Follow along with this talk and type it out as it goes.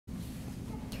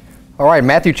All right,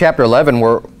 Matthew chapter 11,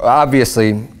 we're obviously,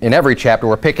 in every chapter,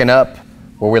 we're picking up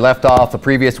where we left off the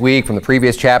previous week from the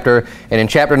previous chapter. And in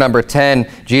chapter number 10,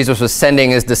 Jesus was sending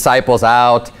his disciples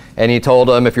out, and he told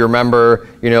them, if you remember,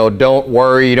 don't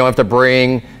worry, you don't have to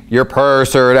bring your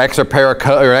purse or an extra pair of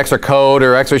or extra coat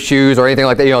or extra shoes or anything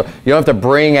like that. You don't have to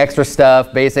bring extra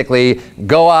stuff. Basically,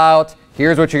 go out.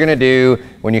 Here's what you're going to do.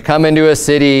 When you come into a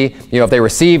city, if they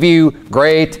receive you,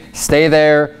 great, stay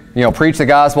there. Preach the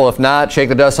gospel. If not, shake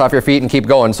the dust off your feet and keep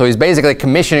going. So he's basically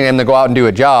commissioning them to go out and do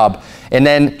a job. And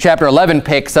then chapter 11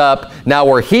 picks up now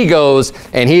where he goes,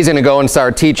 and he's going to go and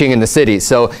start teaching in the cities.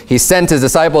 So he sent his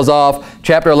disciples off.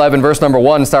 Chapter 11, verse number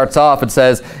 1 starts off. It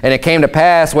says, "And it came to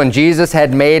pass, when Jesus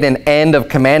had made an end of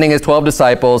commanding his 12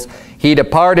 disciples, he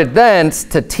departed thence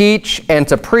to teach and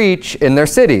to preach in their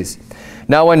cities.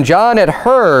 Now when John had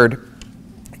heard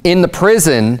in the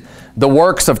prison the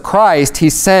works of Christ, he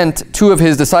sent 2 of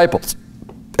his disciples,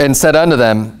 and said unto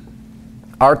them,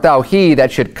 Art thou he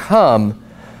that should come,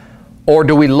 or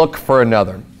do we look for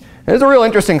another?" There's a real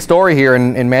interesting story here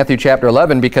in Matthew chapter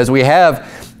 11, because we have,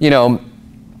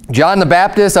 John the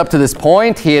Baptist. Up to this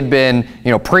point, he had been,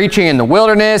 preaching in the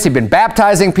wilderness. He'd been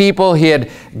baptizing people. He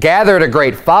had gathered a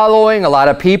great following. A lot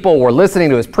of people were listening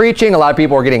to his preaching. A lot of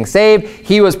people were getting saved.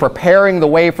 He was preparing the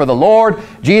way for the Lord.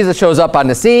 Jesus shows up on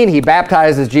the scene. He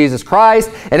baptizes Jesus Christ.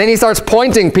 And then he starts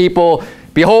pointing people,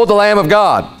 behold the Lamb of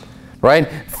God,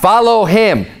 right? Follow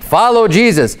him. Follow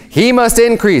Jesus. He must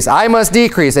increase. I must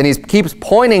decrease. And he keeps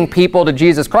pointing people to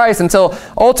Jesus Christ until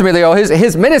ultimately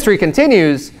his ministry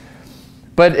continues.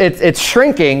 But it's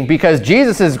shrinking because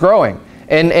Jesus is growing.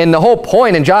 And the whole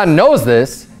point, and John knows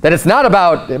this, that it's not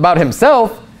about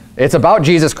himself, it's about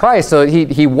Jesus Christ. So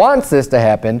he wants this to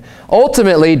happen.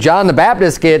 Ultimately, John the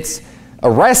Baptist gets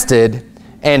arrested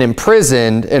and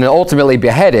imprisoned and ultimately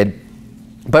beheaded.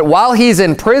 But while he's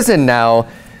in prison now,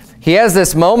 he has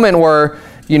this moment where,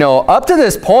 up to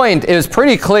this point, it was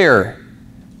pretty clear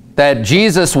that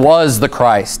Jesus was the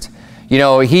Christ. He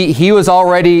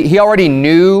already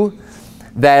knew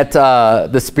that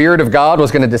the Spirit of God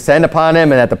was going to descend upon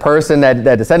him, and that the person that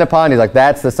descended upon, he's like,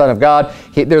 that's the Son of God.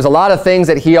 There's a lot of things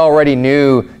that he already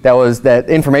knew, that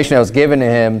information that was given to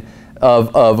him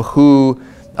of who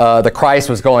the Christ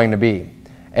was going to be,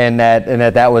 and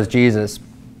that was Jesus.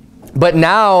 But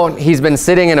now he's been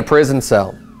sitting in a prison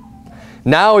cell.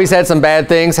 Now he's had some bad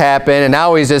things happen, and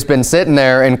now he's just been sitting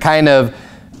there and kind of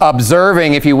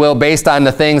observing, if you will, based on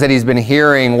the things that he's been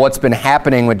hearing, what's been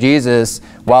happening with Jesus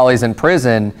while he's in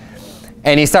prison.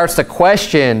 And he starts to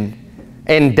question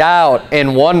and doubt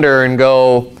and wonder and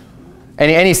go,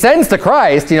 and he sends to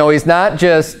Christ. He's not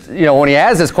just, when he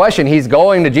has this question, he's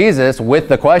going to Jesus with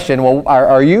the question, well,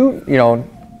 are you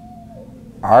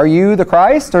the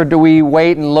Christ, or do we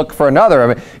wait and look for another? I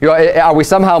mean, are we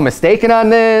somehow mistaken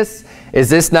on this? Is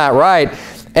this not right?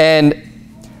 And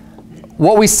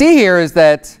what we see here is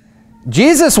that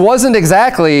Jesus wasn't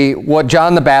exactly what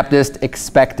John the Baptist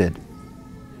expected.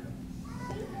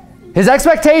 His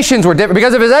expectations were different,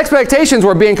 because if his expectations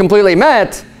were being completely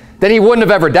met, then he wouldn't have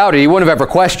ever doubted. He wouldn't have ever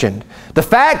questioned. The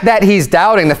fact that he's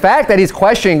doubting, the fact that he's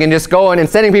questioning and just going and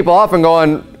sending people off and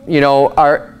going,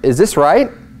 is this right?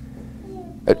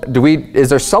 Is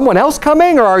there someone else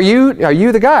coming, or are you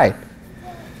the guy?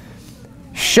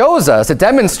 Shows us, it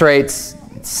demonstrates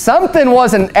something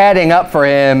wasn't adding up for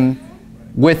him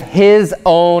with his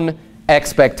own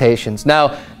expectations.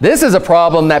 Now, this is a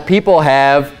problem that people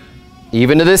have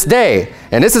even to this day.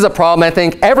 And this is a problem I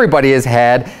think everybody has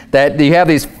had, that you have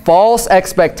these false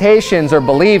expectations or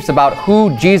beliefs about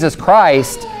who Jesus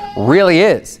Christ really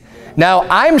is. Now,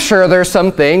 I'm sure there's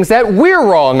some things that we're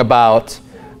wrong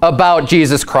about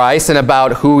Jesus Christ and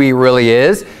about who he really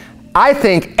is. I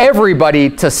think everybody,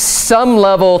 to some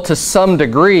level, to some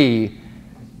degree,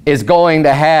 is going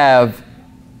to have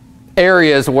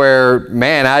areas where,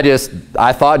 man,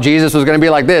 I thought Jesus was going to be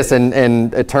like this,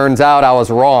 and it turns out I was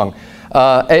wrong.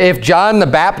 If John the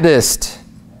Baptist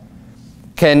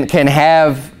can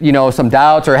have, some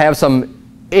doubts or have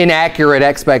some inaccurate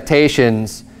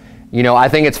expectations, I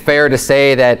think it's fair to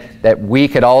say that we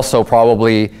could also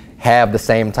probably have the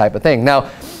same type of thing.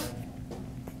 Now,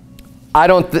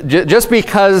 just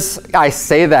because I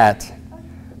say that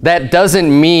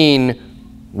doesn't mean,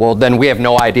 well, then we have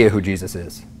no idea who Jesus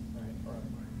is.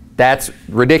 That's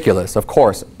ridiculous, of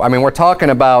course. I mean, we're talking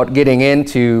about getting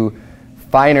into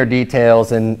finer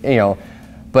details and,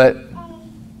 but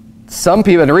some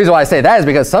people, and the reason why I say that is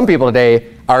because some people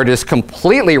today are just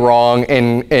completely wrong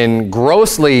and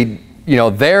grossly,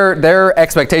 their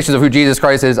expectations of who Jesus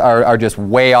Christ is are just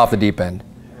way off the deep end.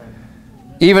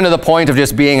 Even to the point of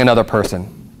just being another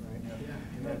person.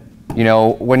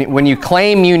 When you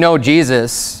claim you know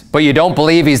Jesus, but you don't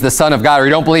believe he's the Son of God, or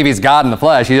you don't believe he's God in the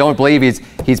flesh, you don't believe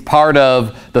he's part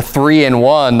of the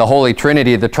three-in-one, the Holy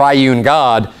Trinity, the triune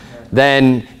God,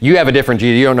 then you have a different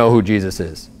Jesus. You don't know who Jesus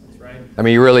is. Right. I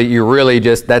mean, you really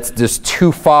just, that's just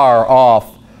too far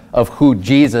off of who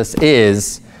Jesus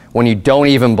is when you don't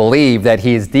even believe that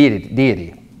he is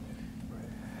deity.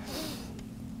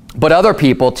 But other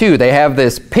people, too, they have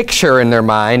this picture in their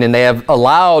mind, and they have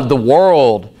allowed the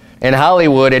world and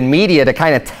Hollywood and media to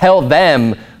kind of tell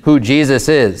them who Jesus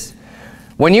is.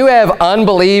 When you have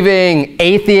unbelieving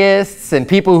atheists and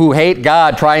people who hate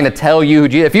God trying to tell you who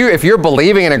Jesus, if you're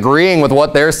believing and agreeing with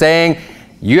what they're saying,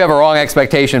 you have a wrong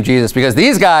expectation of Jesus, because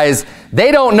these guys,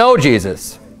 they don't know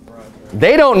Jesus.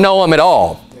 They don't know him at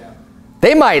all.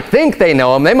 They might think they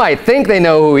know him. They might think they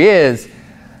know who he is.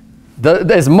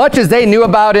 As much as they knew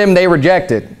about him, they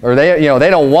rejected, or they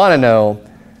don't want to know.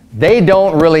 They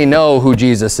don't really know who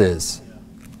Jesus is.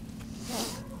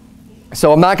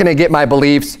 So I'm not going to get my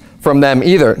beliefs from them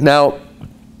either. Now,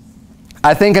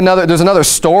 I think there's another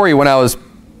story when I was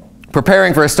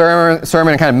preparing for a sermon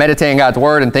and kind of meditating God's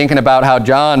word and thinking about how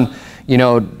John,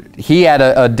 he had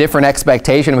a different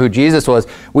expectation of who Jesus was.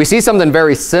 We see something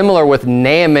very similar with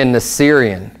Naaman the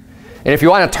Syrian. And if you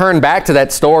want to turn back to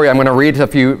that story, I'm going to read a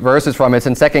few verses from it. It's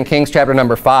in 2 Kings chapter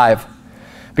number 5.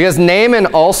 Because Naaman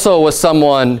also was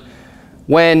someone,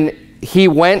 when he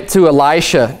went to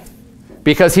Elisha,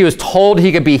 because he was told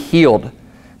he could be healed.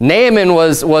 Naaman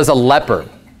was a leper.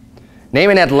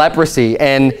 Naaman had leprosy,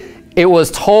 and it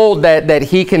was told that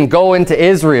he can go into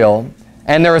Israel,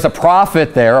 and there was a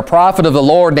prophet there, a prophet of the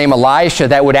Lord named Elisha,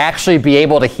 that would actually be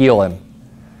able to heal him.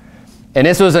 And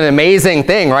this was an amazing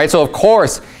thing, right? So of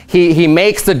course, he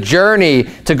makes the journey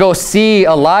to go see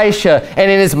Elisha,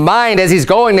 and in his mind, as he's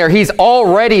going there, he's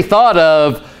already thought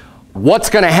of what's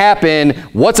going to happen,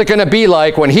 what's it going to be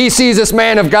like when he sees this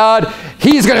man of God.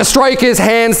 He's going to strike his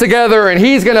hands together, and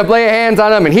he's going to lay hands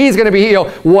on him, and he's going to be,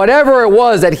 whatever it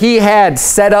was that he had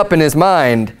set up in his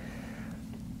mind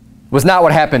was not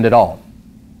what happened at all.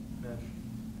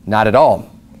 Not at all.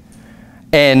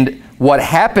 And what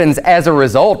happens as a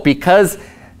result, because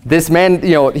this man,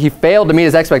 he failed to meet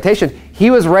his expectation, he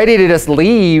was ready to just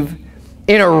leave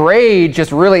in a rage,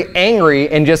 just really angry,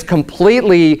 and just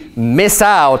completely miss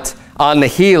out on the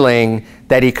healing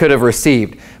that he could have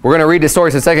received. We're going to read the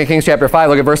stories in 2 Kings chapter 5.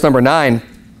 Look at verse number 9.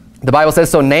 The Bible says,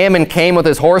 "So Naaman came with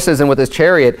his horses and with his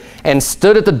chariot and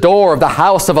stood at the door of the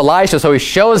house of Elisha." So he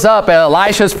shows up at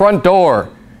Elisha's front door.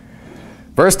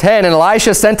 Verse 10, "And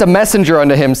Elisha sent a messenger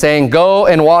unto him, saying, Go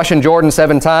and wash in Jordan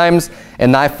 7 times,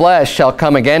 and thy flesh shall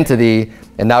come again to thee,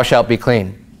 and thou shalt be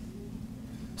clean."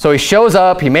 So he shows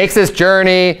up, he makes this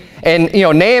journey, and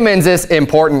Naaman's this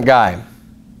important guy,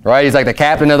 right? He's like the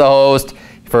captain of the host.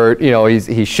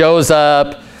 He shows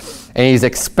up, and he's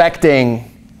expecting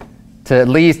to at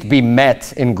least be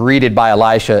met and greeted by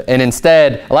Elisha. And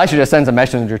instead, Elisha just sends a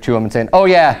messenger to him and saying, "Oh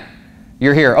yeah,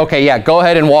 you're here. Okay, yeah, go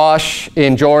ahead and wash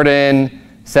in Jordan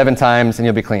 7 times and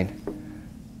you'll be clean."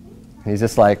 And he's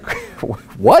just like,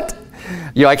 what?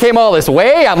 I came all this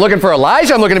way. I'm looking for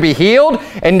Elijah. I'm looking to be healed.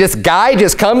 And this guy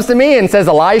just comes to me and says,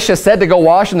 Elisha said to go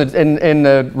wash in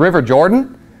the river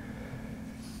Jordan.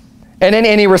 And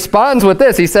he responds with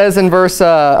this. He says in verse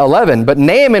 11, "But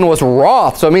Naaman was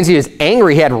wroth." So it means he was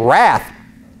angry. He had wrath.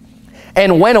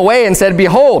 "And went away and said,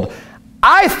 Behold,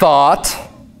 I thought,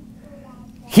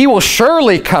 he will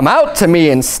surely come out to me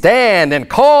and stand and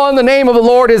call on the name of the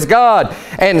Lord his God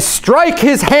and strike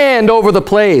his hand over the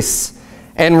place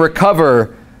and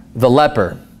recover the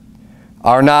leper.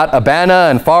 Are not Abana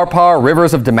and Pharpar,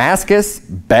 rivers of Damascus,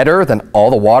 better than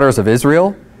all the waters of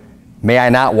Israel? May I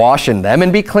not wash in them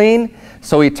and be clean?"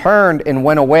 So he turned and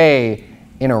went away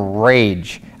in a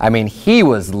rage. I mean, he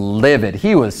was livid.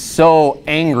 He was so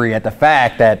angry at the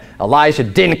fact that Elisha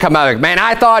didn't come out. Man,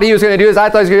 I thought he was going to do this. I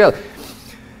thought he was going to do this.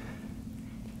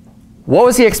 What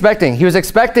was he expecting? He was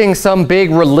expecting some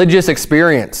big religious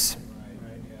experience,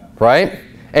 right?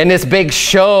 And this big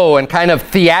show and kind of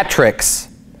theatrics.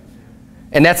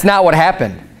 And that's not what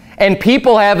happened. And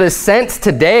people have this sense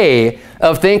today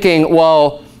of thinking,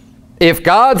 well, if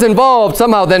God's involved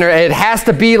somehow, then it has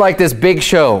to be like this big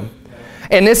show.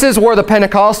 And this is where the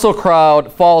Pentecostal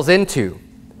crowd falls into.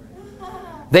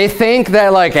 They think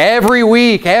that like every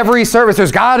week, every service,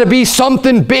 there's got to be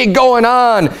something big going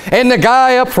on. And the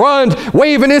guy up front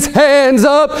waving his hands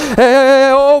up.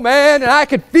 Oh man, and I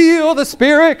could feel the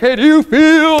Spirit. Can you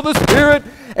feel the Spirit?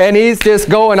 And he's just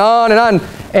going on and on.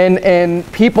 And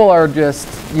people are just,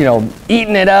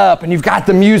 eating it up. And you've got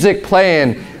the music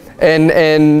playing.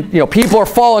 and people are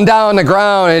falling down on the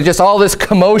ground, and just all this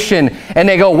commotion, and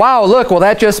they go, wow, look, well,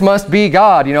 that just must be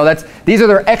God. These are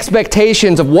their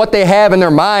expectations of what they have in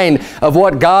their mind of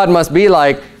what God must be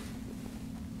like.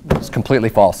 It's completely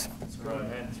false. That's right.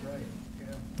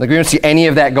 Yeah. Like, we don't see any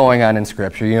of that going on in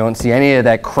Scripture. You don't see any of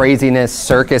that craziness,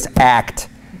 circus act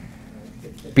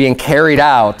being carried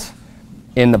out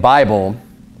in the Bible.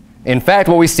 In fact,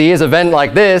 what we see is an event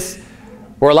like this,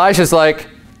 where Elisha's like,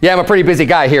 yeah, I'm a pretty busy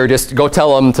guy here. Just go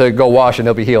tell them to go wash and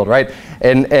they'll be healed, right?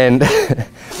 And and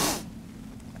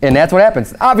that's what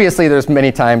happens. Obviously, there's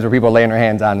many times where people are laying their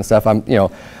hands on and stuff.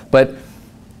 But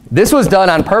this was done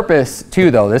on purpose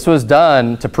too, though. This was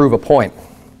done to prove a point.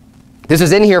 This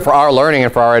is in here for our learning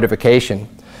and for our edification.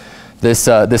 This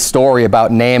story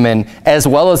about Naaman, as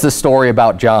well as the story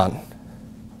about John.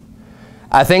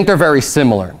 I think they're very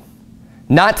similar.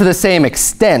 Not to the same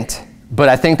extent, but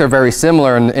I think they're very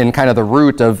similar in kind of the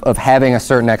root of having a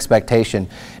certain expectation.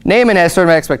 Naaman had a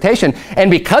certain expectation, and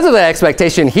because of that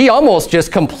expectation, he almost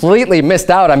just completely missed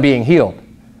out on being healed.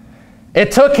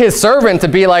 It took his servant to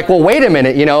be like, well, wait a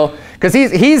minute, because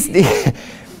he's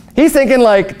thinking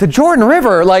like, the Jordan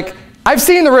River, like, I've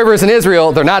seen the rivers in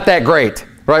Israel, they're not that great,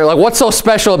 right? Like, what's so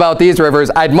special about these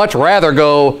rivers? I'd much rather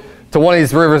go to one of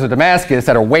these rivers of Damascus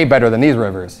that are way better than these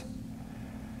rivers.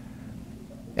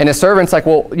 And his servant's like,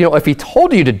 well, if he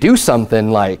told you to do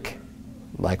something like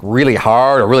really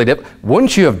hard or really difficult,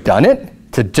 wouldn't you have done it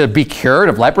to be cured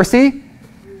of leprosy?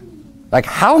 Like,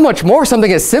 how much more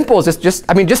something as simple as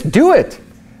just do it.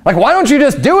 Like, why don't you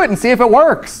just do it and see if it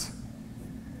works?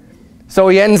 So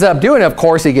he ends up doing it. Of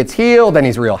course, he gets healed, then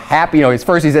he's real happy.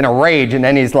 First he's in a rage, and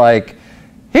then he's like,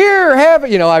 here, have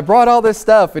it. I brought all this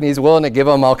stuff, and he's willing to give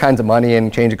them all kinds of money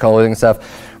and change of clothing and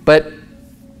stuff. But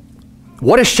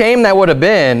what a shame that would have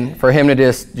been for him to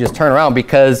just turn around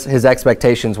because his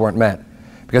expectations weren't met.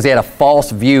 Because he had a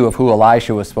false view of who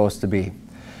Elisha was supposed to be.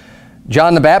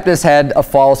 John the Baptist had a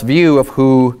false view of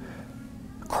who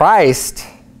Christ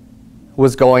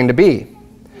was going to be.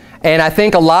 And I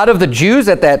think a lot of the Jews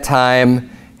at that time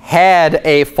had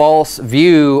a false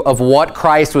view of what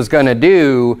Christ was going to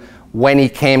do when he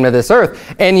came to this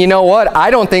earth. And you know what?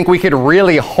 I don't think we could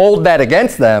really hold that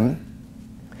against them,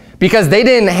 because they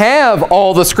didn't have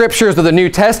all the scriptures of the New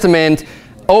Testament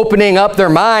opening up their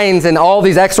minds and all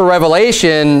these extra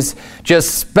revelations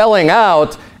just spelling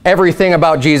out everything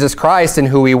about Jesus Christ and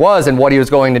who he was and what he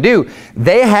was going to do.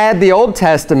 They had the Old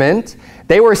Testament.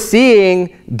 They were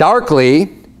seeing darkly,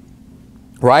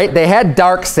 right? They had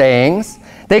dark sayings.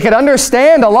 They could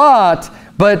understand a lot,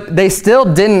 but they still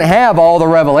didn't have all the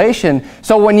revelation.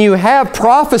 So when you have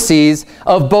prophecies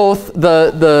of both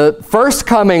the first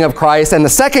coming of Christ and the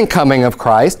second coming of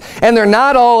Christ, and they're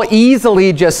not all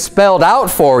easily just spelled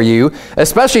out for you,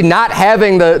 especially not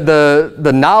having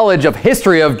the knowledge of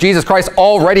history of Jesus Christ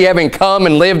already having come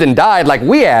and lived and died like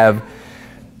we have,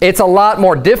 it's a lot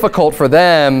more difficult for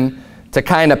them to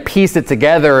kind of piece it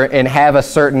together and have a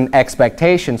certain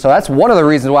expectation. So that's one of the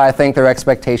reasons why I think their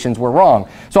expectations were wrong.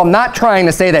 So I'm not trying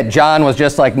to say that John was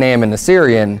just like Naaman the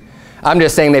Syrian. I'm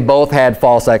just saying they both had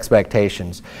false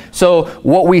expectations. So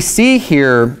what we see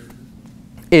here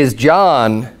is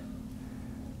John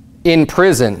in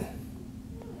prison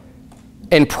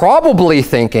and probably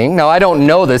thinking, now I don't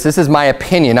know this is my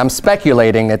opinion, I'm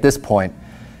speculating at this point,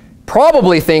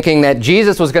 probably thinking that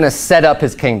Jesus was going to set up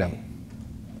his kingdom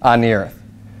on the earth.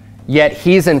 Yet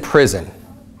he's in prison,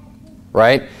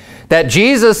 right? That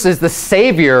Jesus is the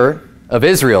Savior of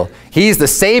Israel. He's the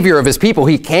Savior of his people.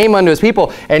 He came unto his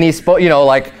people, and he spoke,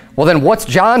 like, well, then what's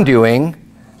John doing?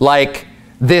 Like,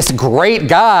 this great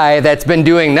guy that's been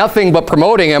doing nothing but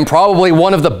promoting him, probably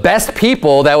one of the best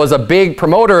people that was a big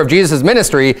promoter of Jesus'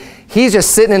 ministry, he's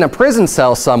just sitting in a prison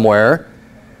cell somewhere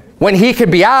when he could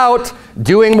be out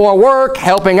doing more work,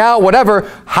 helping out,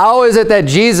 whatever. How is it that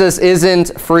Jesus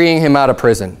isn't freeing him out of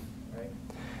prison?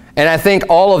 And I think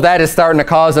all of that is starting to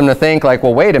cause them to think like,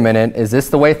 well, wait a minute, is this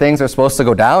the way things are supposed to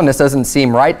go down? This doesn't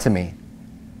seem right to me.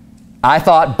 I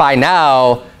thought by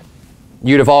now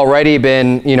you'd have already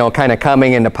been, kind of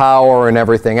coming into power and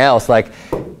everything else. Like,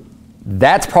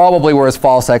 that's probably where his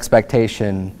false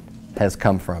expectation has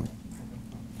come from.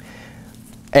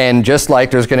 And just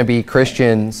like there's going to be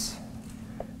Christians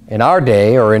in our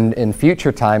day or in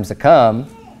future times to come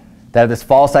that have this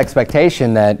false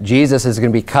expectation that Jesus is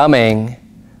going to be coming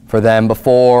for them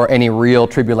before any real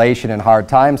tribulation and hard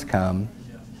times come,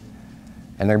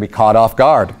 and they're going to be caught off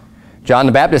guard. John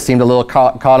the Baptist seemed a little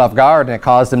caught off guard, and it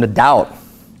caused them to doubt,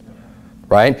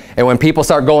 right? And when people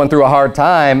start going through a hard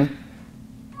time,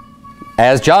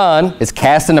 as John is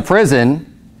cast into prison,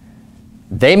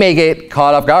 they may get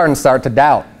caught off guard and start to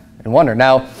doubt and wonder.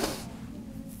 Now,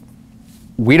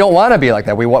 we don't want to be like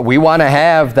that. We want to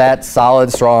have that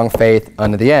solid, strong faith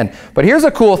unto the end. But here's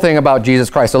a cool thing about Jesus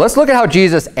Christ. So let's look at how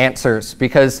Jesus answers,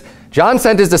 because John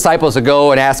sent his disciples to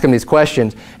go and ask him these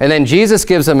questions, and then Jesus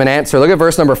gives them an answer. Look at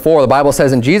verse number 4. The Bible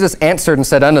says, "And Jesus answered and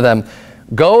said unto them,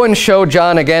 Go and show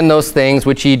John again those things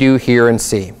which ye do hear and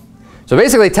see." So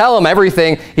basically tell him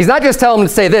everything. He's not just telling him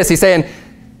to say this. He's saying,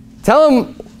 tell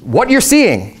him what you're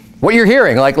seeing, what you're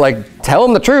hearing. Like tell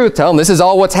him the truth. Tell him this is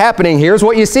all what's happening. Here's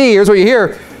what you see. Here's what you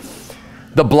hear.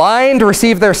 The blind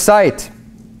receive their sight.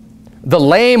 The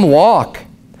lame walk.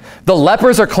 The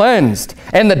lepers are cleansed,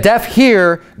 and the deaf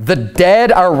hear. The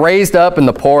dead are raised up, and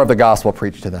the poor of the gospel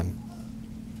preached to them.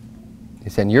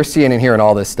 He's saying, you're seeing and hearing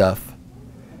all this stuff.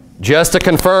 Just to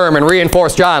confirm and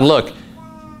reinforce, John, look,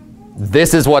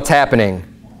 this is what's happening.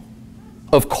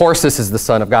 Of course this is the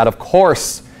Son of God. Of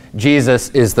course Jesus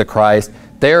is the Christ.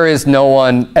 There is no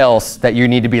one else that you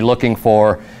need to be looking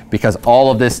for, because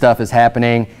all of this stuff is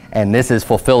happening, and this is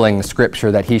fulfilling the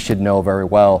Scripture that he should know very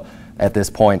well at this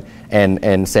point,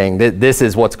 and saying that this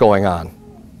is what's going on.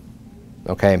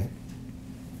 Okay.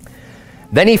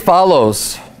 Then he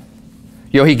follows.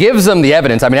 He gives them the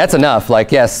evidence. I mean, that's enough.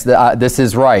 Like, yes, this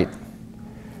is right.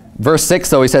 Verse 6,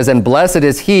 though, he says, "And blessed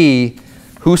is he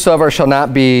whosoever shall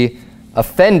not be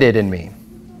offended in me."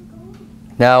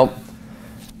 Now,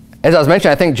 as I was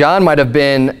mentioning, I think John might have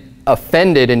been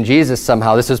offended in Jesus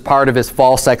somehow. This is part of his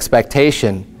false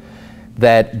expectation,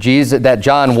 that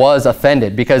John was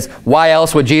offended. Because why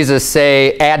else would Jesus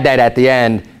add that at the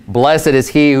end, "Blessed is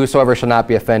he whosoever shall not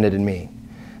be offended in me"?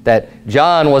 That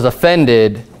John was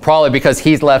offended probably because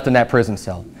he's left in that prison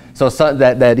cell. So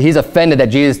that he's offended that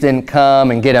Jesus didn't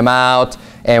come and get him out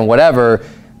and whatever,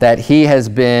 that he has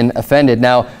been offended.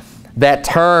 Now, that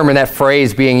term and that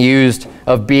phrase being used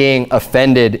of being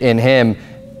offended in him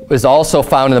is also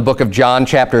found in the book of John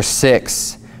chapter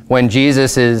 6, when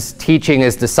Jesus is teaching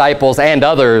his disciples and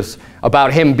others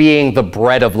about him being the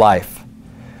bread of life.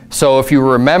 So if you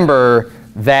remember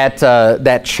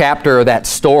that chapter, that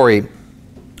story,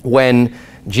 when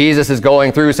Jesus is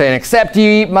going through saying, "Except you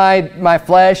eat my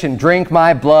flesh and drink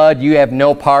my blood, you have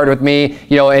no part with me."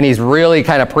 And he's really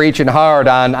kind of preaching hard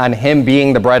on him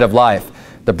being the bread of life,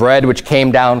 the bread which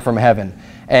came down from heaven.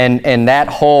 And that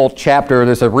whole chapter,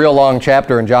 there's a real long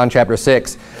chapter in John chapter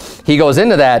 6. He goes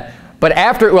into that. But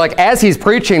as he's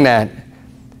preaching that,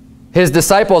 his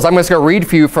disciples, I'm just going to read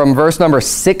for you from verse number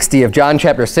 60 of John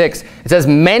chapter 6. It says,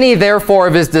 "Many therefore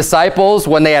of his disciples,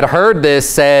 when they had heard this,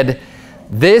 said,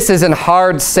 This is an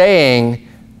hard saying,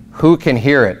 who can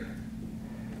hear it?"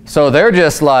 So they're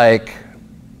just like,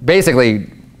 basically,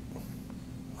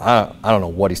 I don't know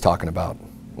what he's talking about.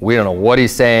 We don't know what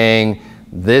he's saying.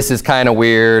 This is kind of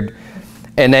weird.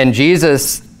 And then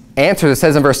Jesus answers, it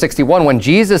says in verse 61, "When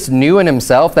Jesus knew in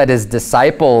himself that his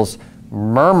disciples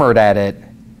murmured at it,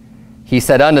 he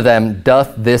said unto them,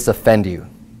 Doth this offend you?"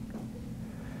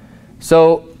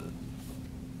 So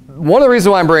one of the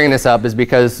reasons why I'm bringing this up is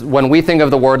because when we think of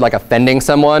the word like offending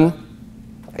someone,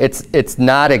 it's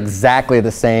not exactly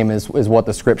the same as what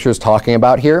the Scripture is talking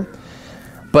about here.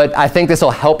 But I think this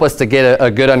will help us to get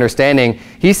a good understanding.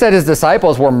 He said his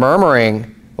disciples were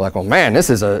murmuring, like, "Well, man, this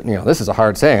is a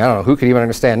hard saying. I don't know who could even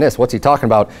understand this. What's he talking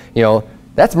about?"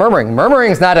 That's murmuring.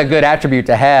 Murmuring is not a good attribute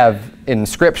to have in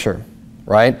Scripture,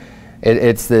 right?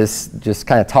 It's this just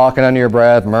kind of talking under your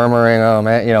breath, murmuring. Oh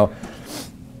man,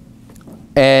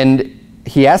 And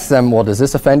he asks them, "Well, does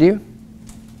this offend you?"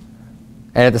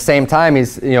 And at the same time,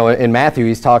 he's, in Matthew,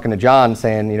 he's talking to John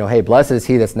saying, "Hey, blessed is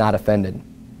he that's not offended."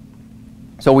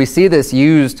 So we see this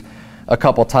used a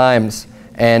couple times.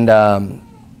 And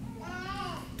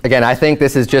again, I think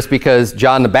this is just because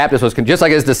John the Baptist was, just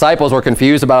like his disciples were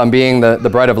confused about him being the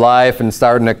bread of life and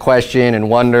starting to question and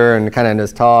wonder and kind of in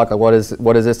his talk, like, what is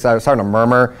this? Starting to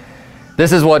murmur.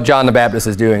 This is what John the Baptist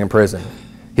is doing in prison.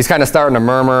 He's kind of starting to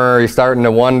murmur. He's starting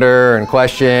to wonder and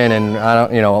question, and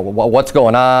what's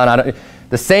going on.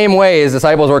 The same way his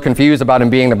disciples were confused about him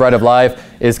being the bread of life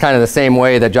is kind of the same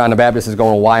way that John the Baptist is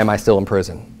going, "Why am I still in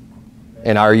prison?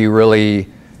 And are you really,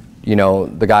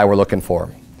 the guy we're looking for?"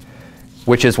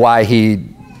 Which is why he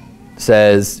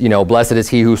says, "Blessed is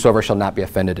he whosoever shall not be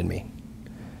offended in me."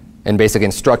 And basically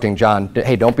instructing John,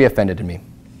 hey, don't be offended in me.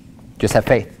 Just have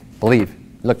faith. Believe.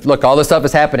 Look, all this stuff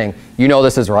is happening.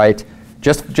 This is right.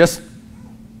 Just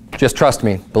trust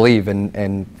me. Believe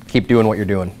and keep doing what you're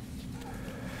doing.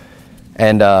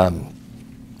 And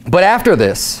but after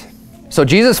this, so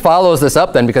Jesus follows this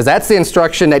up then, because that's the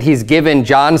instruction that he's given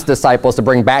John's disciples to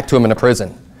bring back to him in a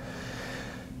prison.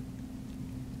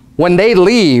 When they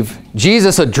leave,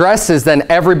 Jesus addresses then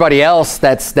everybody else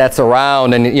that's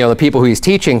around, and the people who he's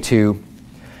teaching to,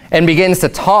 and begins to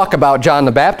talk about John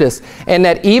the Baptist. And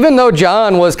that even though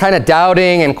John was kind of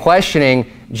doubting and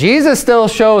questioning, Jesus still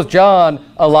shows John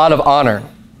a lot of honor.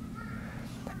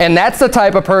 And that's the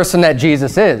type of person that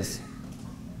Jesus is.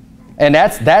 And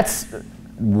that's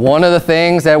one of the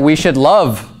things that we should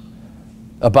love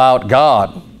about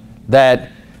God.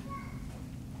 That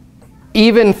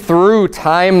even through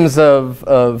times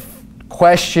of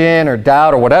question or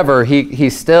doubt or whatever, he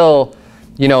still,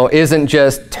 you know, isn't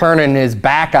just turning his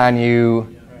back on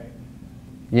you,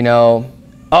 you know,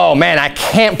 oh man, I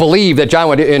can't believe that John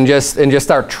would, and just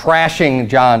start trashing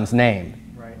John's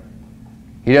name. Right.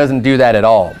 He doesn't do that at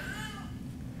all.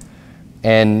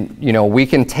 And, you know, we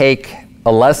can take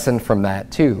a lesson from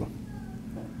that too.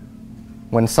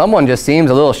 When someone just seems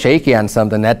a little shaky on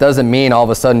something, that doesn't mean all of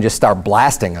a sudden just start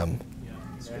blasting them. Yeah.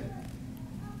 Right.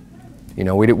 You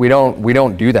know, we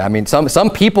don't do that. I mean, some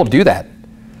people do that.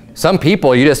 Some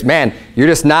people, you're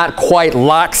just not quite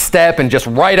lockstep and just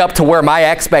right up to where my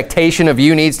expectation of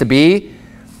you needs to be,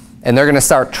 and they're going to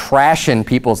start trashing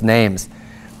people's names.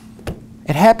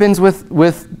 It happens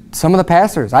with some of the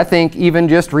pastors. I think even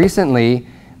just recently,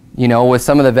 you know, with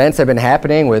some of the events that have been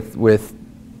happening with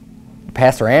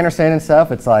Pastor Anderson and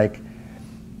stuff, it's like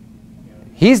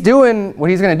he's doing what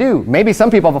he's going to do. Maybe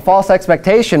some people have a false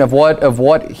expectation of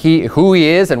who he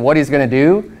is and what he's going to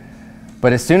do.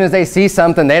 But as soon as they see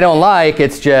something they don't like,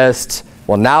 it's just,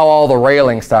 well, now all the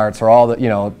railing starts, or all the, you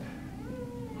know,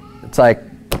 it's like,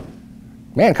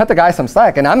 man, cut the guy some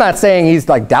slack. And I'm not saying he's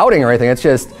like doubting or anything. It's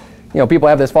just, you know, people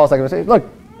have this false expectation. Look,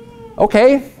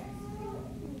 okay,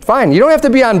 fine. You don't have to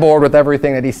be on board with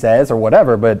everything that he says or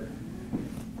whatever, but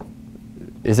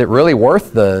is it really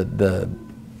worth the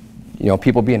you know,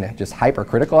 people being just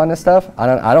hypercritical on this stuff?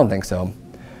 I don't think so.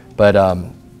 But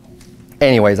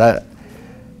anyways,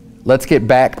 let's get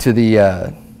back to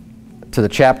the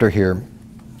chapter here,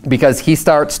 because he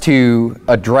starts to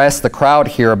address the crowd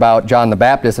here about John the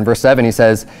Baptist. In verse 7 he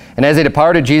says, "And as they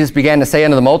departed, Jesus began to say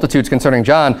unto the multitudes concerning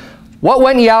John, What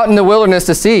went ye out in the wilderness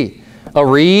to see? A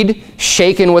reed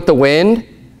shaken with the wind?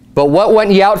 But what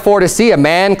went ye out for to see? A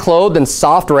man clothed in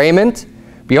soft raiment?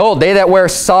 Behold, they that wear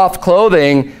soft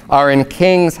clothing are in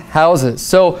kings' houses."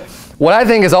 So what I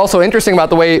think is also interesting about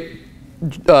the way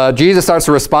Jesus starts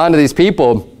to respond to these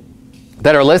people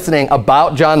that are listening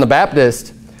about John the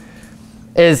Baptist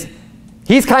is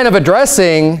he's kind of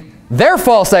addressing their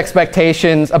false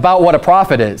expectations about what a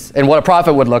prophet is and what a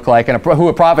prophet would look like and who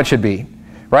a prophet should be,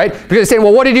 right? Because he's saying,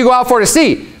 well, what did you go out for to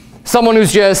see? Someone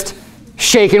who's just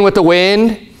shaken with the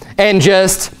wind and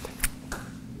just,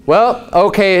 well,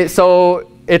 okay,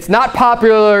 so it's not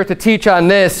popular to teach on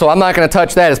this, so I'm not going to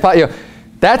touch that. You know,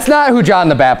 that's not who John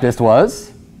the Baptist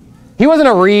was. He wasn't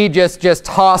a reed just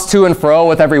tossed to and fro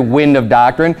with every wind of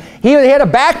doctrine. He had a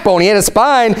backbone, he had a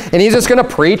spine, and he's just going to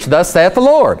preach, thus saith the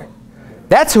Lord.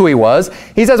 That's who he was.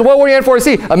 He says, what were you in for to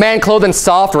see? A man clothed in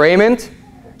soft raiment?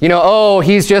 You know, oh,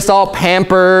 he's just all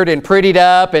pampered and prettied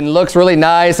up and looks really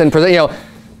nice and, you know.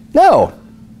 No.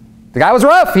 The guy was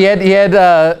rough. He had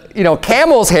you know,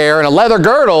 camel's hair and a leather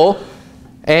girdle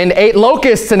and ate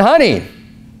locusts and honey.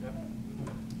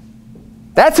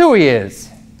 That's who he is.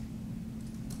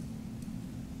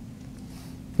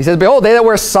 He says, behold, they that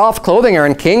wear soft clothing are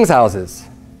in kings' houses.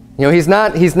 You know, he's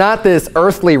not this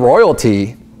earthly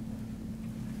royalty.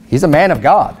 He's a man of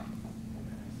God.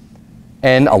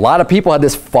 And a lot of people have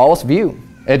this false view.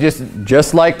 It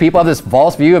just like people have this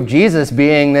false view of Jesus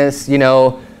being this, you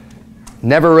know,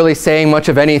 never really saying much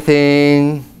of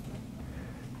anything,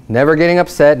 never getting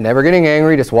upset, never getting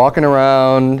angry, just walking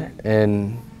around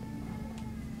and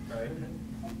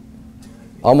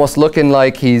almost looking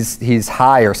like he's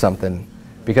high or something.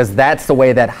 Because that's the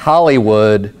way that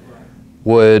Hollywood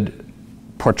would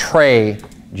portray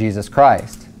Jesus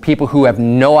Christ. People who have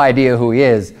no idea who he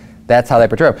is, that's how they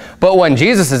portray him. But when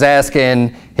Jesus is asking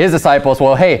his disciples,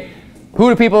 well, hey,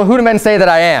 who do men say that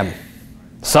I am?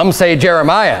 Some say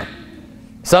Jeremiah.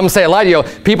 Some say Elijah. You know,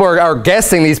 people are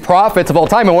guessing these prophets of all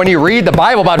time. And when you read the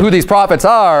Bible about who these prophets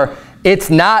are, it's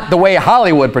not the way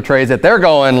Hollywood portrays it. They're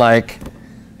going like,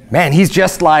 man, he's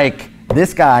just like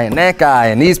this guy and that guy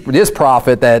and this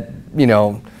prophet that, you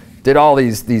know, did all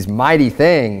these mighty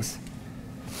things.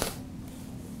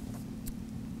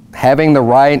 Having the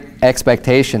right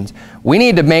expectations. We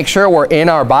need to make sure we're in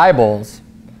our Bibles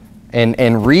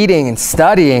and reading and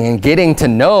studying and getting to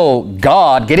know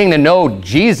God, getting to know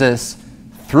Jesus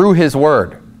through his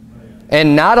word.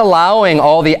 And not allowing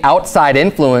all the outside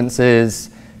influences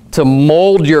to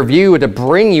mold your view, to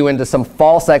bring you into some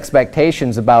false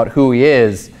expectations about who he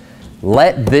is.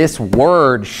 Let this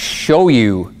word show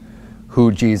you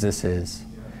who Jesus is.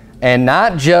 And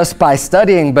not just by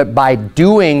studying, but by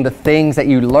doing the things that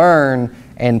you learn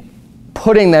and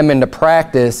putting them into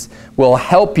practice will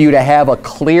help you to have a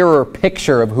clearer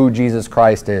picture of who Jesus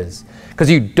Christ is. Because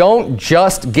you don't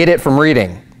just get it from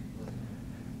reading.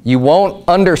 You won't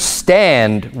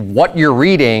understand what you're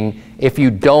reading if you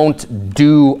don't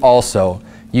do also.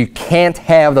 You can't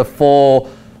have the full,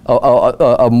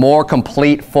 a more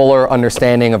complete, fuller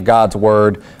understanding of God's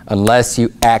Word unless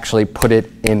you actually put it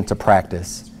into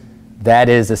practice. That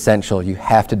is essential. You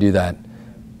have to do that.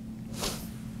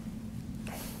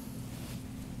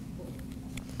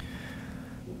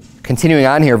 Continuing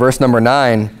on here, verse number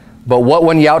 9. But what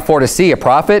went ye out for to see? A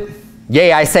prophet?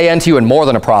 Yea, I say unto you, and more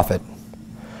than a prophet.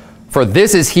 For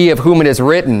this is he of whom it is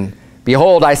written,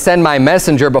 Behold, I send my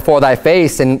messenger before thy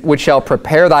face, and which shall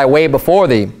prepare thy way before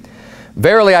thee.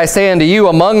 Verily I say unto you,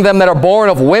 among them that are born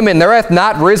of women, there hath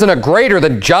not risen a greater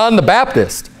than John the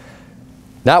Baptist.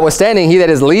 Notwithstanding, he that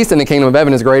is least in the kingdom of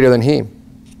heaven is greater than he.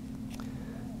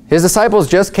 His disciples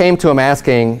just came to him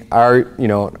asking, are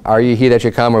you he that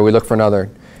should come, or we look for another?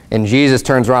 And Jesus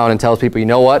turns around and tells people, you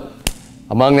know what?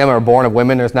 Among them that are born of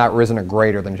women, there's not risen a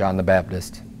greater than John the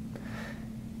Baptist.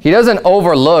 He doesn't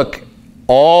overlook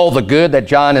all the good that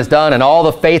John has done and all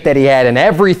the faith that he had and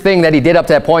everything that he did up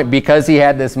to that point because he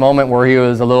had this moment where he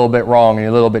was a little bit wrong and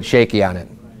a little bit shaky on it.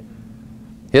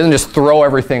 He doesn't just throw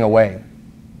everything away.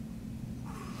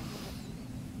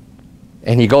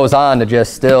 And he goes on to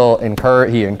just still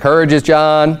encourages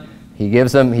John. He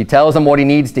tells him what he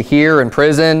needs to hear in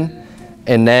prison,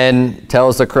 and then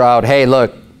tells the crowd, hey,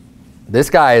 look, this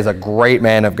guy is a great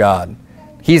man of God.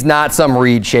 He's not some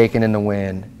reed shaking in the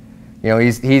wind.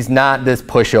 He's not this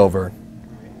pushover.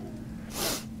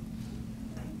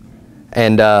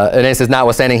 And it says,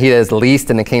 notwithstanding, he that is least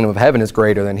in the kingdom of heaven is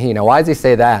greater than he. Now, why does he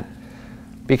say that?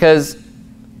 Because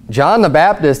John the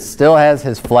Baptist still has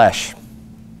his flesh.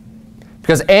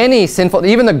 Because any sinful,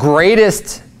 even the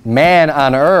greatest man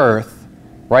on earth,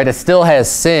 right, that still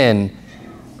has sin,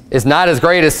 is not as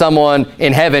great as someone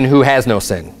in heaven who has no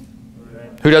sin,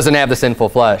 who doesn't have the sinful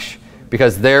flesh,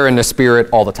 because they're in the Spirit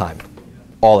all the time.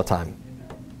 All the time.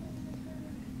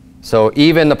 So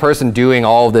even the person doing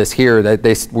all of this here,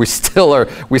 we still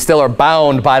are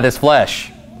bound by this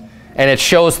flesh, and it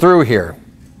shows through here.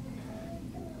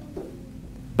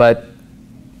 But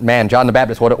man, John the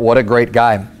Baptist, what a great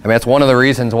guy! I mean, that's one of the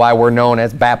reasons why we're known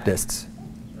as Baptists,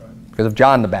 because of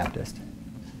John the Baptist.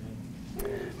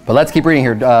 But let's keep reading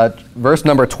here. Verse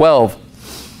number 12.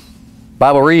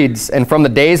 Bible reads, And from the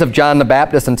days of John the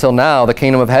Baptist until now, the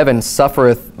kingdom of heaven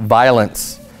suffereth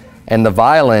violence, and the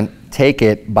violent take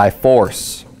it by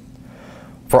force.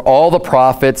 For all the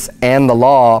prophets and the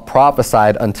law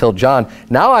prophesied until John.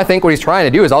 Now I think what he's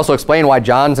trying to do is also explain why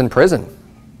John's in prison.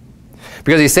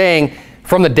 Because he's saying,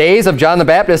 from the days of John the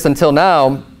Baptist until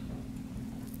now,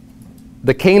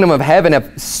 the kingdom of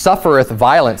heaven suffereth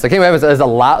violence. The kingdom of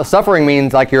heaven suffering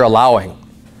means like you're allowing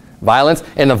violence,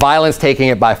 and the violence taking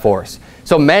it by force.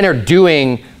 So men are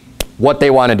doing what they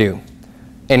want to do.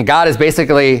 And God is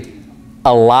basically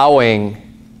allowing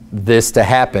this to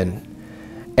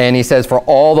happen. And he says, for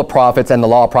all the prophets and the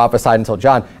law prophesied until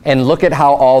John. And look at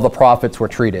how all the prophets were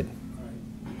treated.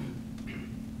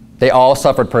 They all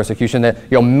suffered persecution.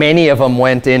 Many of them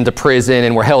went into prison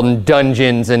and were held in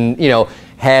dungeons and,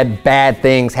 had bad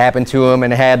things happen to them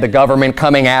and had the government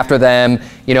coming after them.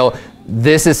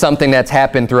 This is something that's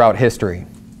happened throughout history.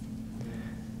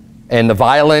 And the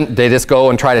violent, they just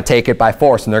go and try to take it by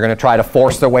force, and they're going to try to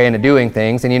force their way into doing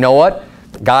things. And you know what?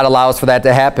 God allows for that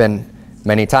to happen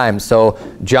many times. So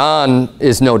John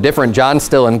is no different. John's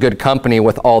still in good company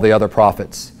with all the other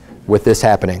prophets with this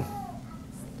happening.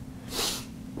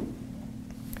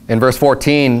 In verse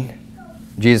 14,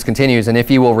 Jesus continues, And if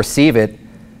ye will receive it,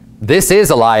 this is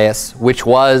Elias, which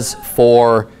was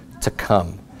for to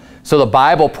come. So the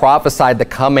Bible prophesied the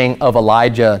coming of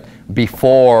Elijah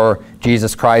before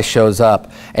Jesus Christ shows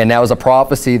up. And that was a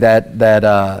prophecy that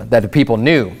the people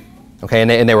knew, okay,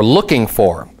 and they were looking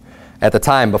for at the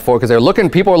time before, because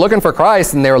people were looking for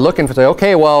Christ, and they were looking for,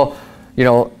 okay, well,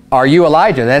 are you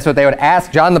Elijah? And that's what they would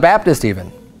ask John the Baptist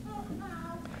even.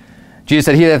 Jesus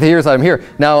said, he that hears, let him hear.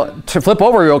 Now, to flip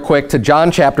over real quick to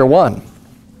John chapter 1,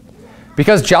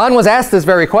 because John was asked this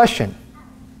very question,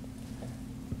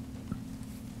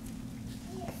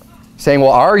 saying,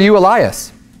 well, are you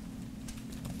Elias?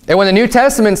 And when the New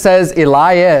Testament says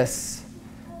Elias,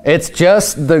 it's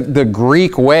just the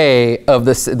Greek way of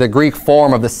the Greek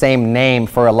form of the same name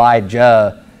for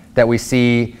Elijah that we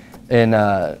see in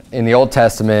the Old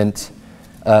Testament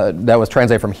that was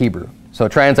translated from Hebrew. So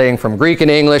translating from Greek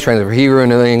and English, translating from Hebrew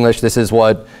into English, this is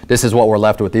what we're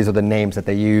left with. These are the names that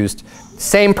they used.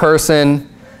 Same person,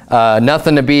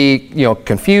 Nothing to be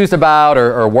confused about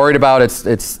or worried about.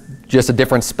 It's just a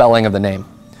different spelling of the name.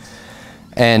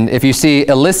 And if you see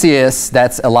Eliseus,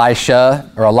 that's Elisha,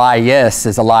 or Elias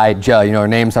is Elijah. Our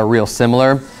names are real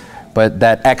similar, but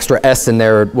that extra S in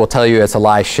there will tell you it's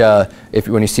Elisha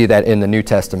when you see that in the New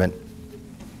Testament.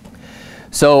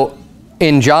 So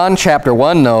in John chapter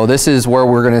 1, though, this is where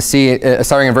we're going to see,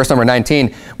 starting in verse number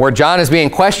 19, where John is being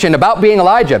questioned about being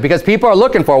Elijah, because people are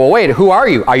looking for, well, wait, who are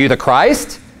you? Are you the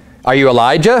Christ? Are you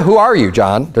Elijah? Who are you,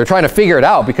 John? They're trying to figure it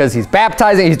out because he's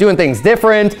baptizing, he's doing things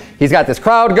different, he's got this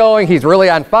crowd going, he's really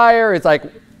on fire. It's like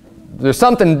there's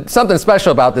something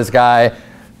special about this guy,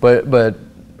 but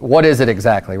what is it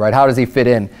exactly, right? How does he fit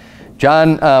in?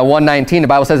 John 1:19, the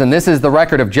Bible says, and this is the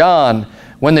record of John,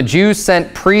 when the Jews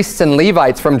sent priests and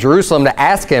Levites from Jerusalem to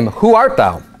ask him, who art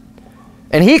thou?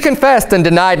 And he confessed and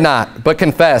denied not, but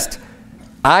confessed,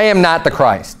 I am not the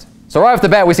Christ. So right off the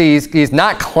bat, we see he's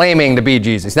not claiming to be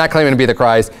Jesus. He's not claiming to be the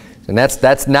Christ, and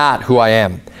that's not who I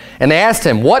am. And they asked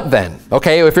him, what then?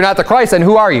 Okay, if you're not the Christ, then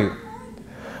who are you?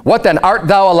 What then? Art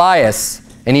thou Elias?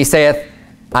 And he saith,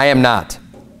 I am not.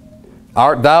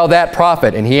 Art thou that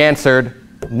prophet? And he answered,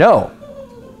 no.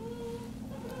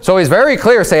 So he's very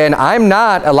clear saying, I'm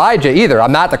not Elijah either.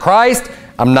 I'm not the Christ.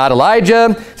 I'm not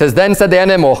Elijah. It says, then said they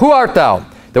unto him, well, who art thou?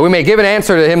 That we may give an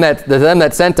answer to them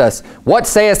that sent us. What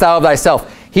sayest thou of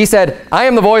thyself? He said, I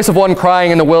am the voice of one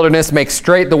crying in the wilderness, make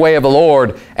straight the way of the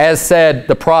Lord, as said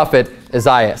the prophet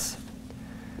Isaiah.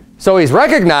 So he's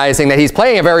recognizing that he's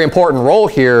playing a very important role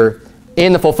here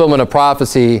in the fulfillment of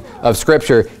prophecy of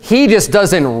Scripture. He just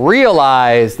doesn't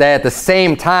realize that at the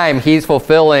same time he's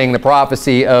fulfilling the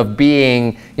prophecy of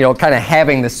being, kind of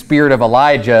having the spirit of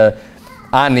Elijah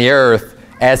on the earth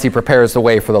as he prepares the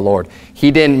way for the Lord.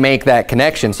 He didn't make that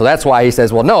connection, so that's why he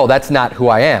says, well, no, that's not who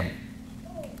I am.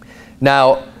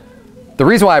 Now, the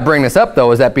reason why I bring this up,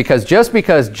 though, is that just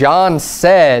because John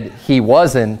said he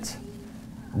wasn't,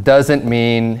 doesn't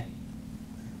mean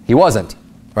he wasn't,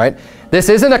 right? This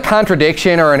isn't a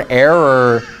contradiction or an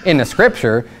error in the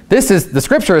Scripture. The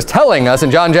Scripture is telling us in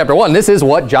John chapter 1, this is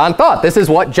what John thought. This is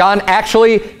what John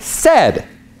actually said.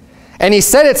 And he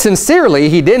said it sincerely.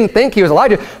 He didn't think he was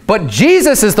Elijah. But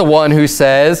Jesus is the one who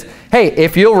says, hey,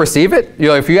 if you'll receive it,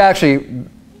 if you actually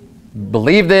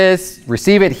believe this,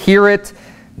 receive it, hear it,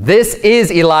 this is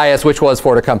Elias, which was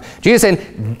for to come. Jesus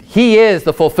saying he is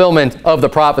the fulfillment of the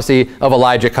prophecy of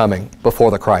Elijah coming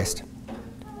before the Christ.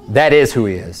 That is who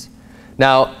he is.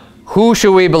 Now, who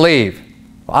should we believe?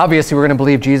 Well, obviously, we're going to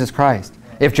believe Jesus Christ.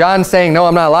 If John's saying, no,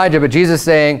 I'm not Elijah, but Jesus is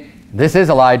saying, this is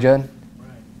Elijah,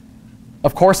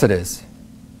 of course it is.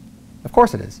 Of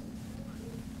course it is.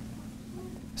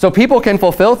 So people can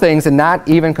fulfill things and not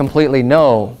even completely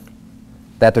know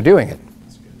that they're doing it.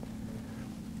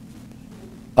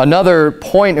 Another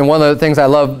point, and one of the things I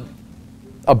love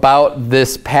about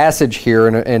this passage here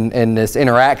and this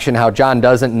interaction, how John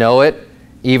doesn't know it,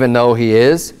 even though he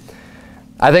is,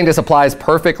 I think this applies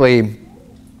perfectly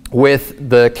with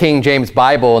the King James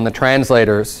Bible and the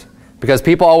translators, because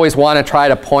people always want to try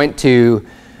to point to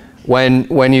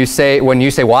when you say,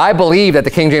 well, I believe that the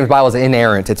King James Bible is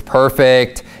inerrant, it's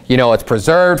perfect, it's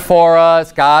preserved for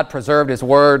us. God preserved His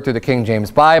Word through the King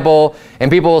James Bible. And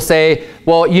people will say,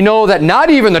 well, that not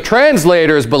even the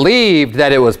translators believed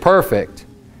that it was perfect.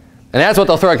 And that's what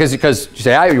they'll throw, because you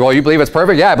say, well, you believe it's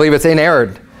perfect? Yeah, I believe it's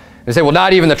inerrant. They say, well,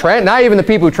 not even the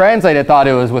people who translated thought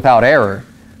it was without error.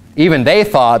 Even they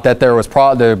thought that there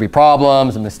would be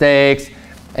problems and mistakes,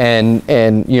 and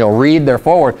read their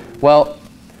forward. Well,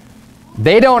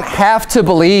 they don't have to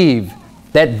believe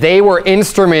that they were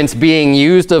instruments being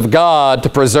used of God to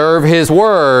preserve His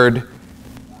Word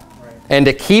and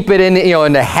to keep it in,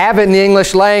 and to have it in the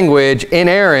English language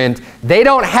inerrant. They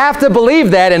don't have to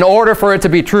believe that in order for it to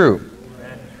be true.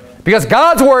 Because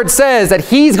God's Word says that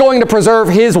He's going to preserve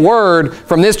His Word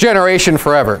from this generation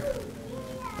forever.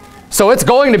 So it's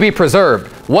going to be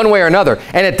preserved one way or another.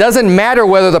 And it doesn't matter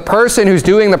whether the person who's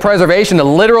doing the preservation, the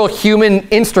literal human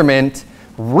instrument,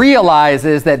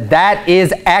 realizes that that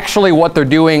is actually what they're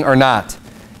doing or not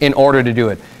in order to do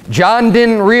it. John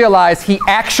didn't realize he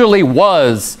actually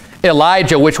was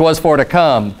Elijah, which was for to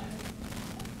come.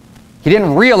 He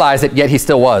didn't realize it, yet he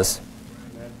still was.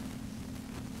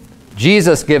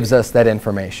 Jesus gives us that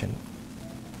information.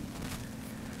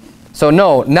 So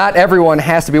no, not everyone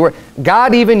has to be worth.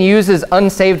 God even uses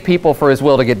unsaved people for His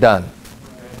will to get done.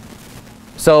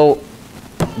 So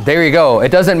there you go. It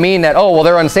doesn't mean that, oh, well,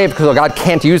 they're unsaved because God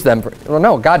can't use them. Well,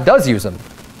 no, God does use them.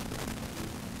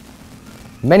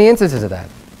 Many instances of that.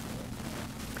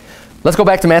 Let's go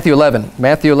back to Matthew 11.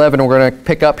 Matthew 11, we're going to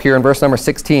pick up here in verse number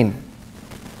 16.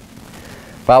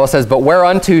 The Bible says, but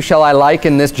whereunto shall I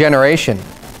liken this generation?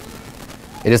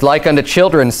 It is like unto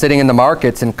children sitting in the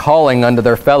markets and calling unto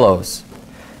their fellows,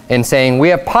 and saying, we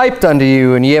have piped unto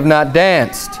you, and ye have not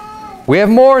danced. We have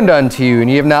mourned unto you, and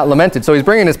ye have not lamented. So he's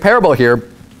bringing this parable here,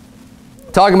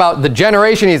 talking about the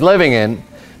generation he's living in,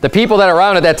 the people that are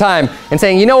around at that time, and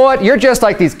saying, you know what? You're just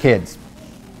like these kids.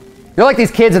 You're like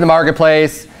these kids in the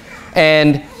marketplace,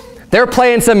 and they're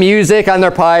playing some music on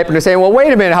their pipe, and they're saying, well,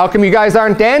 wait a minute, how come you guys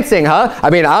aren't dancing, huh? I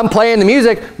mean, I'm playing the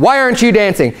music. Why aren't you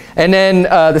dancing? And then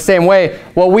the same way,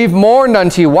 well, we've mourned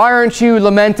unto you. Why aren't you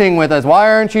lamenting with us? Why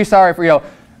aren't you sorry for,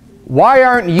 why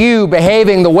aren't you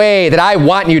behaving the way that I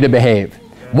want you to behave?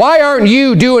 Why aren't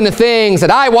you doing the things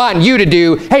that I want you to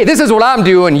do? Hey, this is what I'm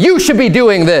doing. You should be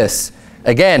doing this.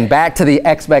 Again, back to the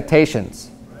expectations.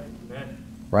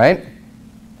 Right?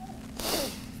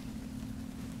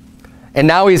 And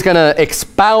now he's going to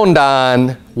expound on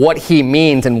what he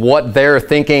means and what they're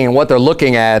thinking and what they're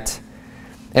looking at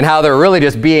and how they're really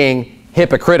just being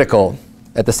hypocritical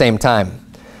at the same time.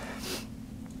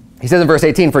 He says in verse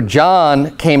 18, for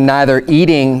John came neither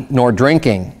eating nor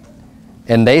drinking,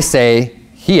 and they say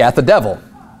he hath the devil.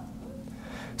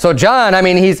 So John, I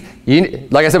mean,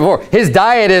 like I said before, his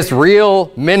diet is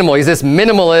real minimal. He's this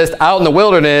minimalist out in the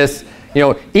wilderness,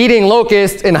 eating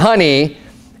locusts and honey,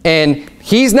 and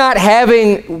he's not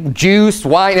having juice,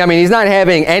 wine. I mean, he's not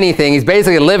having anything. He's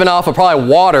basically living off of probably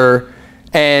water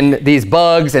and these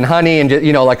bugs and honey and,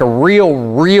 like a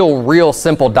real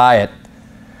simple diet.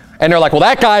 And they're like, well,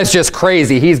 that guy's just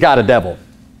crazy. He's got a devil,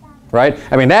 right?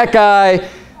 I mean, that guy,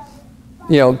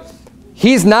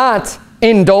 he's not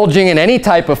indulging in any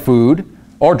type of food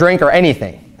or drink or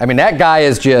anything. I mean, that guy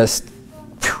is just,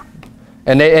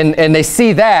 and they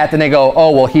see that and they go,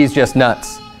 oh, well, he's just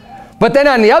nuts. But then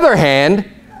on the other hand,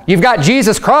 you've got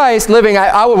Jesus Christ living what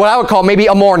I would call maybe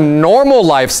a more normal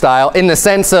lifestyle in the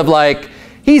sense of like,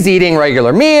 he's eating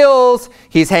regular meals,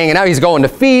 he's hanging out, he's going to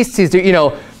feasts,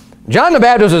 John the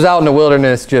Baptist was out in the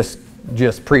wilderness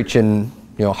just preaching,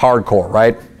 hardcore,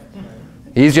 right?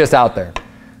 He's just out there.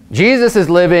 Jesus is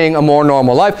living a more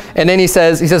normal life. And then he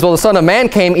says, well, the Son of Man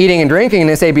came eating and drinking, and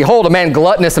they say, behold, a man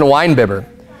gluttonous and a wine-bibber.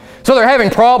 So they're having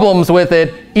problems with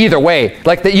it either way.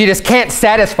 Like that you just can't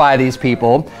satisfy these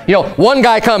people. One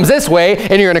guy comes this way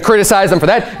and you're going to criticize them for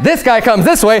that. This guy comes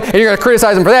this way and you're going to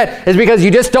criticize them for that. Is because you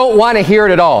just don't want to hear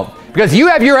it at all. Because you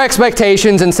have your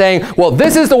expectations and saying, well,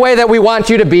 this is the way that we want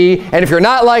you to be, and if you're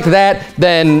not like that,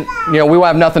 then we will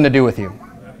have nothing to do with you.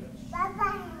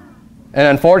 And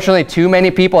unfortunately, too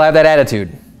many people have that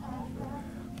attitude.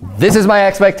 This is my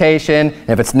expectation, and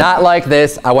if it's not like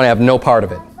this, I want to have no part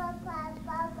of it.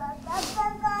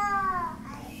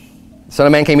 The Son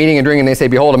of Man came eating and drinking, and they say,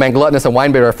 behold, a man gluttonous and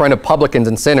wine-bibber, a friend of publicans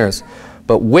and sinners.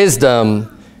 But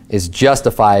wisdom is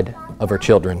justified of her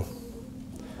children.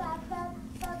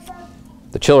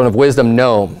 The children of wisdom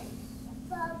know,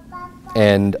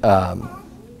 and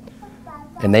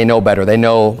they know better. They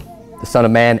know the Son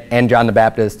of Man and John the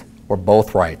Baptist were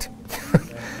both right.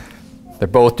 They're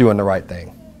both doing the right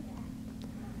thing.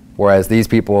 Whereas these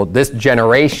people, this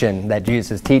generation that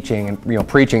Jesus is teaching and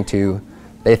preaching to,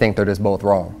 they think they're just both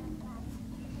wrong.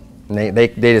 And they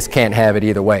just can't have it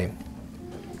either way.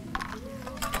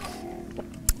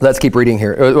 Let's keep reading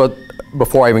here. Well,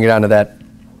 before I even get on to that,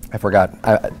 I forgot.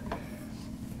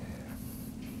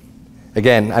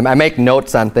 Again, I make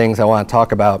notes on things I want to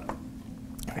talk about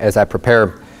as I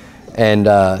prepare. And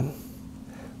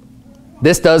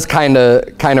this does kind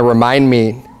of remind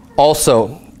me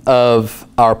also of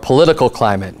our political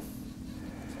climate.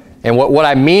 And what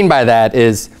I mean by that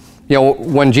is,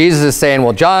 when Jesus is saying,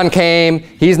 well, John came,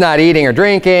 he's not eating or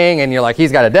drinking, and you're like,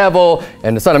 he's got a devil,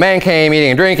 and the Son of Man came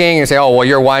eating and drinking, and you say, oh, well,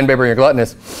 you're a wine-bibber and you're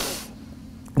gluttonous.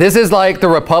 This is like the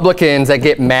Republicans that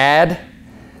get mad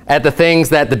at the things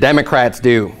that the Democrats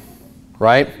do,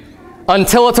 right?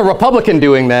 Until it's a Republican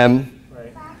doing them,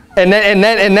 right. and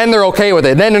then they're okay with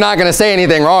it. Then they're not going to say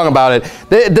anything wrong about it.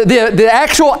 The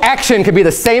actual action could be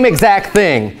the same exact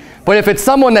thing, but if it's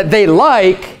someone that they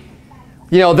like,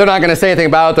 they're not going to say anything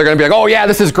about it. They're going to be like, oh yeah,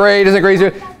 this is great, isn't it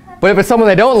great? But if it's someone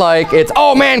they don't like, it's,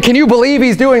 oh man, can you believe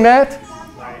he's doing that?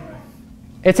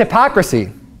 It's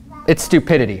hypocrisy. It's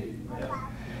stupidity.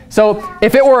 So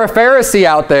if it were a Pharisee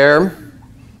out there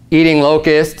eating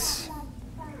locusts,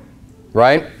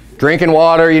 right? Drinking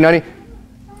water,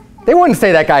 they wouldn't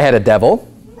say that guy had a devil.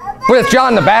 But it's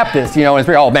John the Baptist, and it's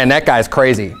oh man, that guy's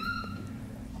crazy.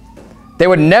 They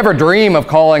would never dream of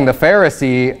calling the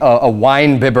Pharisee a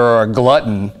wine-bibber or a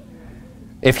glutton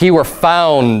if he were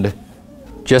found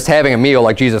just having a meal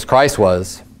like Jesus Christ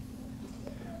was.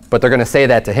 But they're going to say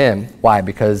that to him. Why?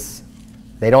 Because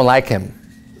they don't like him.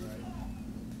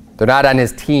 They're not on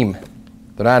his team.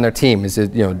 They're not on their team. He's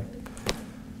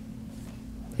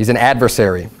He's an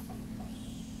adversary.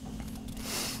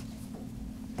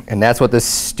 And that's what this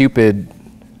stupid,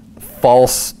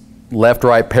 false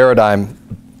left-right paradigm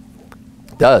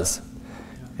does.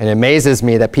 And it amazes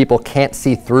me that people can't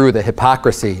see through the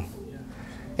hypocrisy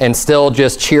and still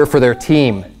just cheer for their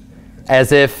team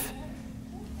as if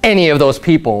any of those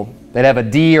people that have a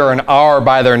D or an R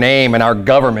by their name in our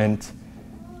government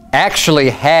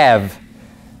actually have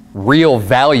real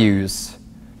values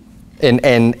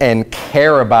and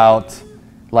care about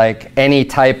like any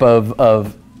type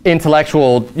of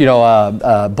intellectual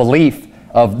belief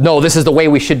of, no, this is the way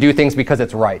we should do things because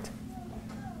it's right.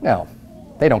 No,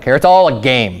 they don't care. It's all a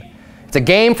game. It's a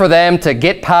game for them to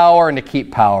get power and to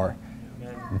keep power.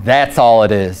 That's all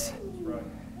it is.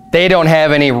 They don't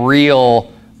have any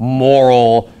real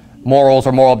morals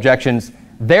or moral objections.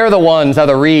 They're the ones, are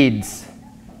the reeds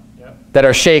that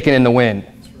are shaking in the wind.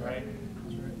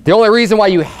 The only reason why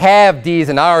you have D's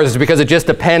and R's is because it just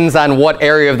depends on what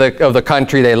area of the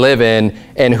country they live in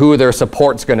and who their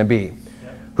support's going to be.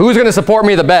 Who's going to support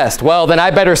me the best? Well, then I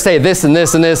better say this and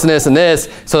this and this and this and this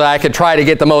so that I could try to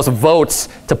get the most votes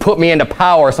to put me into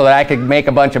power so that I could make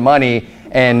a bunch of money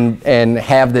and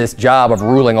have this job of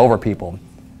ruling over people.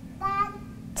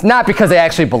 It's not because they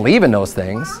actually believe in those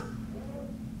things.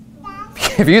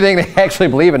 If you think they actually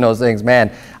believe in those things,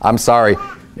 man, I'm sorry.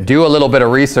 Do a little bit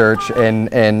of research,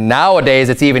 and nowadays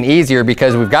it's even easier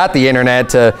because we've got the internet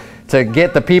to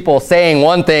get the people saying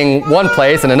one thing one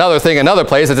place and another thing another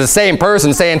place. It's the same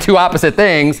person saying two opposite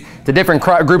things to different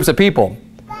groups of people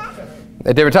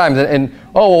at different times. And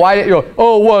oh, well, why?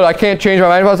 Oh, what? I can't change my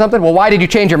mind about something. Well, why did you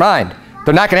change your mind?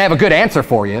 They're not going to have a good answer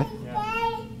for you.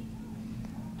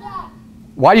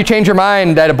 Why do you change your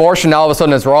mind that abortion all of a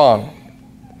sudden is wrong?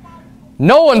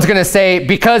 No one's going to say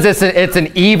because it's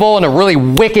an evil and a really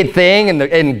wicked thing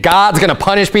and God's going to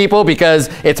punish people because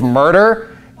it's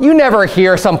murder. You never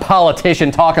hear some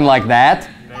politician talking like that.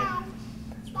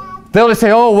 They'll just say,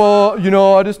 oh,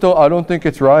 well, I don't think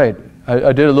it's right.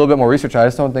 I did a little bit more research. I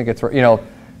just don't think it's right.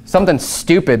 Something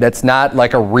stupid that's not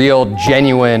like a real,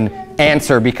 genuine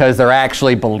answer because they're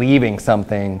actually believing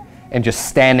something and just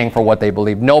standing for what they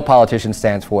believe. No politician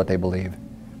stands for what they believe.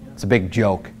 It's a big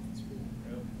joke.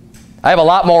 I have a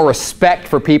lot more respect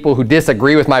for people who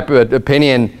disagree with my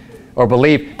opinion or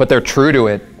belief, but they're true to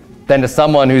it, than to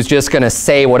someone who's just going to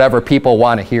say whatever people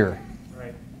want to hear.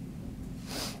 Right.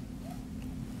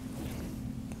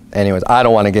 Anyways, I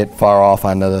don't want to get far off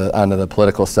onto the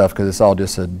political stuff because it's all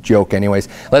just a joke anyways.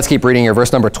 Let's keep reading here.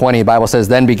 Verse number 20, the Bible says,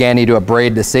 "Then began he to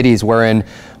upbraid the cities wherein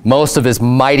most of his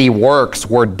mighty works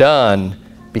were done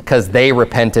because they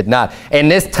repented not."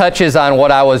 And this touches on what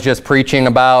I was just preaching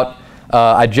about.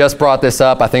 I just brought this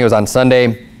up. I think it was on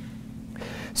Sunday.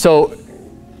 So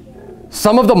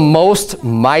some of the most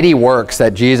mighty works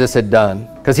that Jesus had done,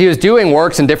 because he was doing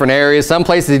works in different areas. Some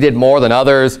places he did more than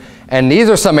others. And these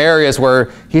are some areas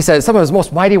where he said some of his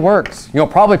most mighty works.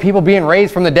 Probably people being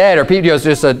raised from the dead, or people,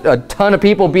 just a ton of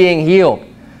people being healed.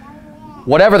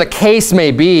 Whatever the case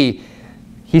may be,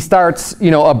 he starts,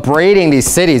 upbraiding these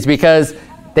cities because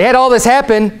they had all this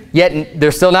happen, yet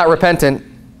they're still not repentant.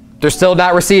 They're still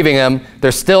not receiving him.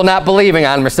 They're still not believing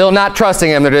on him. They're still not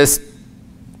trusting him. They're just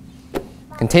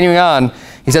continuing on.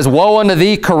 He says, "Woe unto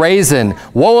thee, Chorazin!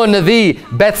 Woe unto thee,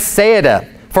 Bethsaida!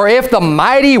 For if the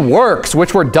mighty works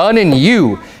which were done in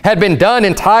you had been done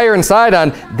in Tyre and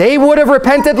Sidon, they would have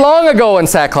repented long ago in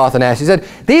sackcloth and ashes." He said,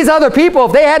 these other people,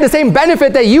 if they had the same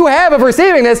benefit that you have of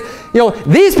receiving this,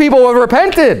 these people would have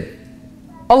repented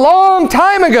a long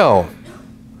time ago.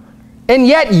 And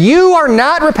yet you are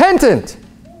not repentant.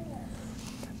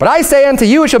 "But I say unto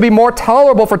you, it shall be more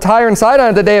tolerable for Tyre and Sidon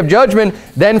at the day of judgment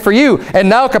than for you.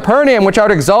 And thou, Capernaum, which art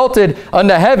exalted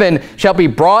unto heaven, shall be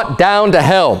brought down to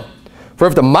hell. For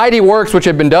if the mighty works which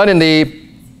had been done in thee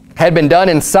had been done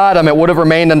in Sodom, it would have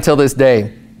remained until this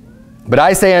day. But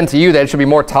I say unto you that it shall be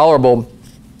more tolerable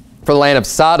for the land of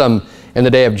Sodom in the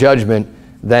day of judgment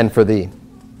than for thee."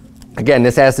 Again,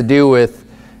 this has to do with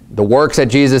the works that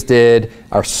Jesus did.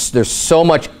 There's so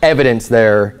much evidence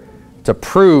there to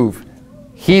prove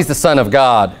he's the Son of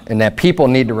God and that people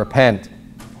need to repent.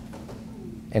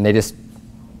 And they just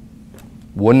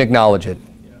wouldn't acknowledge it.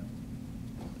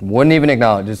 Wouldn't even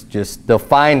acknowledge it. Just they'll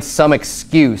find some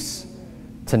excuse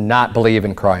to not believe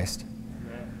in Christ.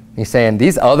 He's saying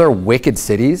these other wicked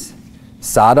cities,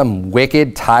 Sodom,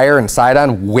 wicked, Tyre and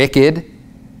Sidon, wicked.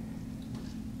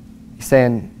 He's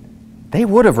saying they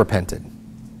would have repented.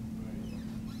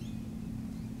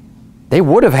 They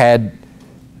would have had,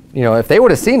 if they would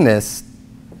have seen this.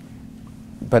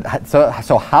 But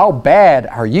so how bad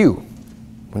are you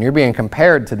when you're being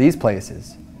compared to these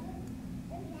places?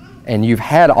 And you've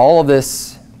had all of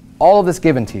this all of this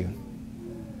given to you.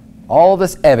 All of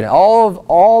this evidence,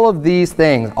 all of these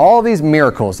things, all of these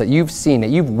miracles that you've seen, that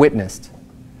you've witnessed.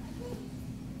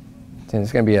 And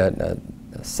it's going to be a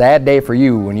sad day for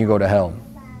you when you go to hell.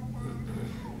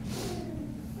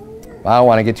 I don't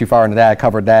want to get too far into that. I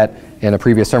covered that in a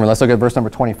previous sermon. Let's look at verse number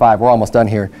 25. We're almost done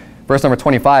here. Verse number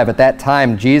 25, at that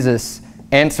time Jesus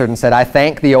answered and said, I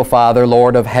thank thee, O Father,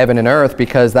 Lord of heaven and earth,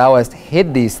 because thou hast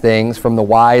hid these things from the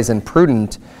wise and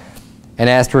prudent, and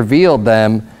hast revealed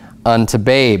them unto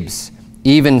babes.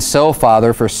 Even so,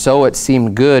 Father, for so it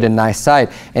seemed good in thy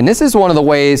sight. And this is one of the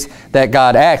ways that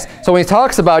God acts. So when he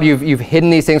talks about you've hidden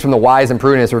these things from the wise and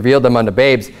prudent, has revealed them unto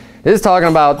babes, this is talking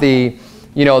about the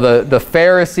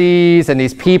Pharisees and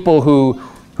these people who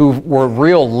were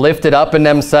real lifted up in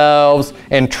themselves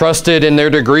and trusted in their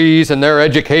degrees and their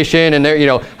education and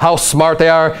their, how smart they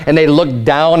are, and they look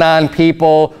down on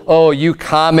people. Oh, you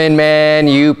common man,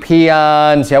 you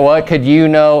peons, what could you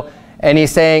know? And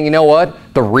he's saying, you know what?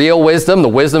 The real wisdom, the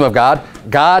wisdom of God,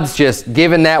 God's just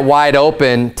given that wide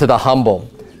open to the humble,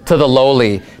 to the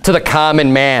lowly, to the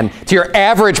common man, to your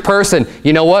average person.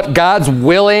 You know what? God's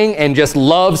willing and just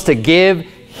loves to give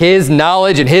his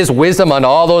knowledge and his wisdom on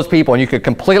all those people. And you could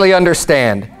completely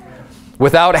understand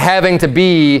without having to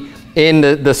be in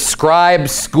the scribe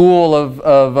school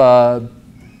of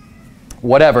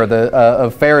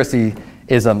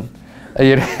Phariseeism.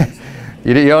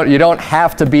 You don't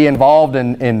have to be involved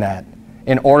in that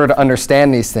in order to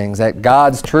understand these things, that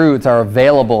God's truths are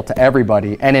available to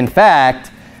everybody. And in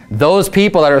fact, those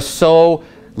people that are so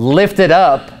lifted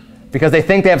up because they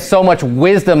think they have so much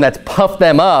wisdom that's puffed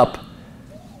them up,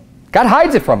 God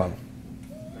hides it from them.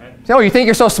 So, you think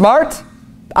you're so smart?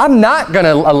 I'm not going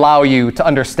to allow you to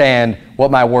understand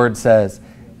what my word says.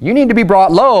 You need to be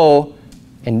brought low,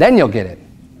 and then you'll get it.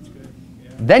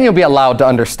 Then you'll be allowed to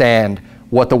understand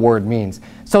what the word means.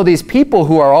 So these people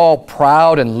who are all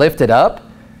proud and lifted up,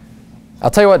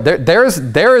 I'll tell you what, there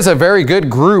is a very good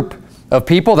group of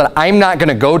people that I'm not going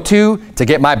to go to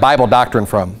get my Bible doctrine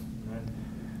from.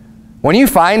 When you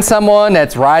find someone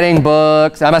that's writing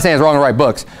books, I'm not saying it's wrong to write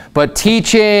books, but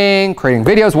teaching, creating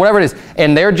videos, whatever it is,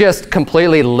 and they're just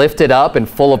completely lifted up and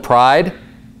full of pride,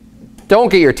 don't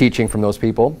get your teaching from those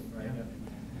people.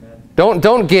 Don't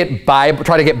try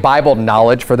to get Bible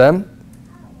knowledge for them,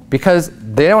 because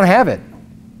they don't have it.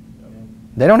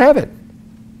 They don't have it.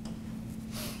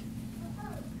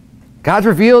 God's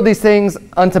revealed these things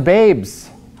unto babes.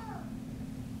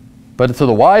 But to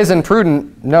the wise and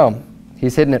prudent, no.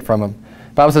 He's hidden it from them.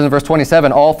 The Bible says in verse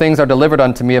 27, all things are delivered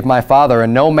unto me of my Father,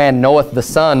 and no man knoweth the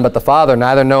Son but the Father,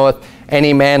 neither knoweth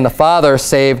any man the Father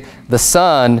save the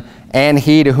Son, and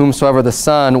he to whomsoever the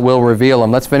Son will reveal him.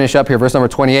 Let's finish up here, verse number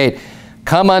 28.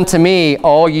 Come unto me,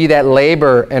 all ye that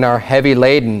labor and are heavy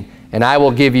laden, and I will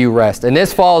give you rest. And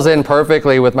this falls in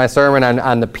perfectly with my sermon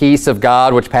on the peace of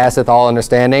God, which passeth all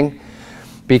understanding.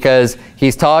 Because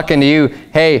he's talking to you,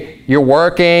 hey, you're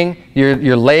working,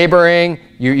 you're laboring,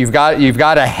 you've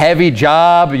got a heavy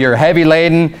job, you're heavy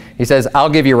laden. He says, I'll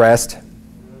give you rest.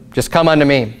 Just come unto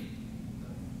me.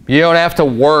 You don't have to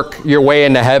work your way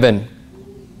into heaven.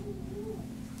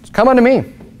 Just come unto me.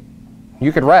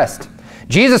 You could rest.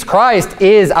 Jesus Christ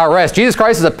is our rest. Jesus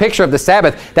Christ is a picture of the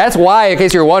Sabbath. That's why, in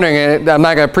case you're wondering, and I'm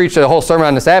not going to preach the whole sermon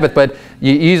on the Sabbath, but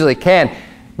you usually can.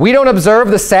 We don't observe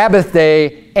the Sabbath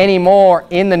day anymore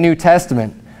in the New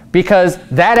Testament because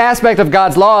that aspect of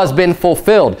God's law has been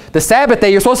fulfilled. The Sabbath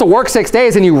day, you're supposed to work 6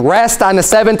 days and you rest on the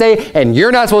seventh day, and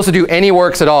you're not supposed to do any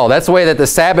works at all. That's the way that the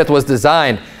Sabbath was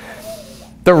designed.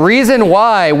 The reason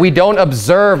why we don't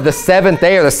observe the seventh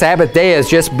day or the Sabbath day as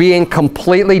just being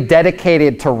completely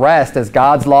dedicated to rest, as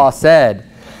God's law said,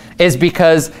 is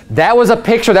because that was a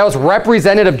picture, that was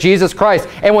representative of Jesus Christ.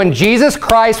 And when Jesus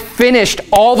Christ finished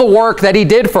all the work that he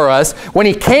did for us, when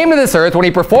he came to this earth, when he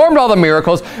performed all the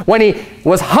miracles, when he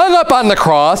was hung up on the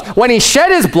cross, when he shed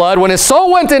his blood, when his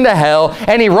soul went into hell,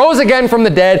 and he rose again from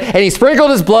the dead, and he sprinkled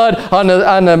his blood on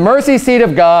the mercy seat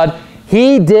of God,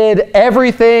 he did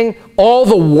everything, all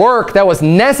the work that was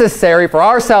necessary for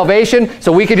our salvation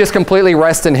so we could just completely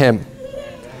rest in him.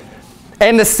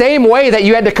 And the same way that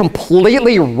you had to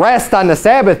completely rest on the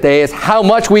Sabbath day is how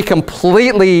much we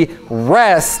completely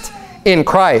rest in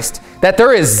Christ. That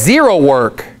there is zero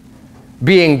work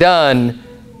being done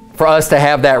for us to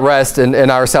have that rest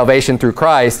in our salvation through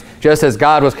Christ, just as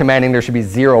God was commanding there should be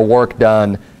zero work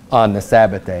done on the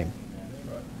Sabbath day.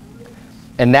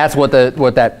 And that's what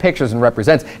that pictures and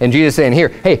represents. And Jesus is saying here,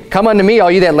 hey, come unto me, all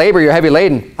you that labor, you're heavy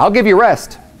laden. I'll give you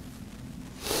rest.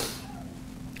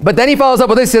 But then he follows up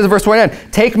with this. He says in verse 29,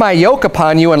 take my yoke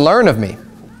upon you and learn of me.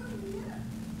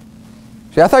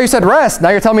 See, I thought you said rest. Now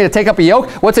you're telling me to take up a yoke?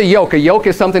 What's a yoke? A yoke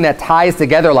is something that ties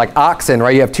together like oxen,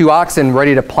 right? You have 2 oxen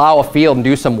ready to plow a field and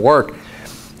do some work.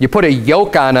 You put a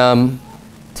yoke on them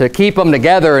to keep them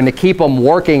together and to keep them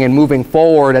working and moving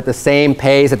forward at the same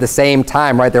pace, at the same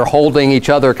time, right? They're holding each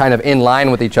other kind of in line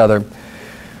with each other.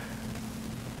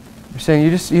 You're saying, you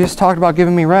just talked about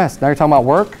giving me rest. Now you're talking about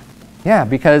work? Yeah,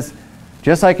 because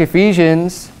just like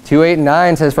Ephesians 2:8 and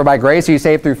 9 says, for by grace are you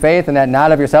saved through faith, and that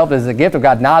not of yourself is a gift of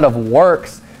God, not of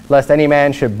works, lest any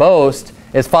man should boast,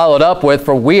 is followed up with,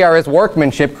 for we are his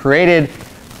workmanship, created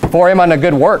for him unto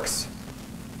good works.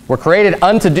 We're created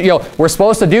unto do, we're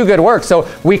supposed to do good works. So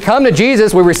we come to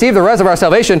Jesus, we receive the rest of our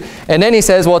salvation, and then he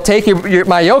says, well, take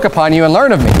my yoke upon you and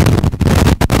learn of me.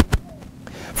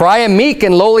 For I am meek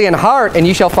and lowly in heart, and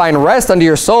you shall find rest unto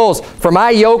your souls. For my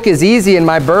yoke is easy and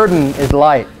my burden is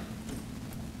light.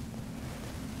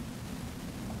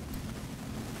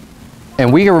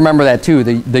 And we can remember that too,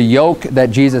 the yoke that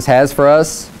Jesus has for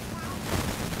us,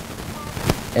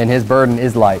 and his burden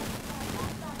is light.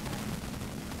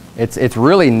 It's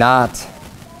really not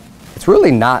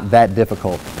that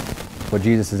difficult what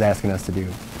Jesus is asking us to do.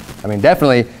 I mean,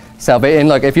 definitely salvation. And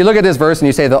look, if you look at this verse and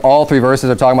you say that all 3 verses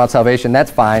are talking about salvation,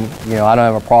 that's fine. You know, I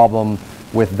don't have a problem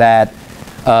with that.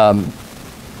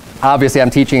 Obviously, I'm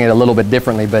teaching it a little bit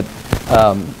differently, but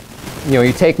you know,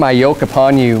 you take my yoke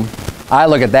upon you. I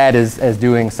look at that as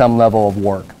doing some level of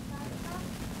work.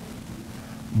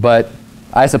 But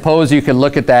I suppose you could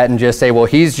look at that and just say, well,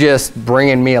 he's just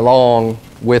bringing me along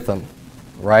with him,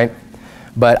 right?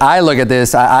 But I look at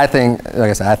this, I think, like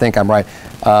I said, I think I'm right,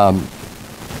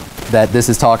 that this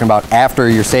is talking about after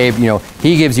you're saved, you know,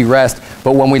 he gives you rest.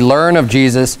 But when we learn of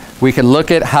Jesus, we can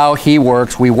look at how he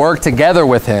works. We work together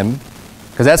with him,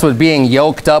 because that's what being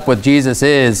yoked up with Jesus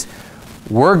is.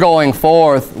 We're going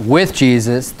forth with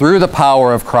Jesus through the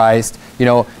power of Christ. You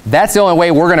know, that's the only way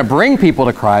we're going to bring people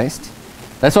to Christ.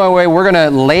 That's the only way we're going to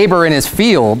labor in his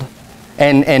field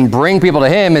and bring people to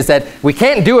him, is that we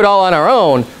can't do it all on our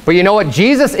own. But you know what?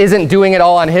 Jesus isn't doing it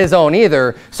all on his own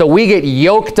either. So we get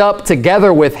yoked up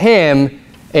together with him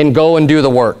and go and do the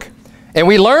work. And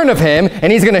we learn of him,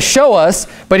 and he's going to show us.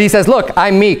 But he says, look,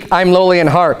 I'm meek. I'm lowly in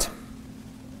heart.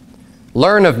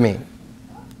 Learn of me.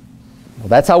 Well,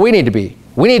 that's how we need to be.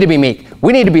 We need to be meek.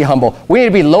 We need to be humble. We need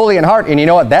to be lowly in heart. And you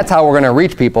know what? That's how we're going to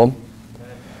reach people.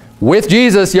 With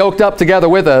Jesus yoked up together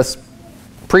with us,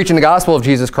 preaching the gospel of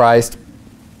Jesus Christ,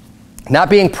 not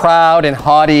being proud and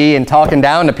haughty and talking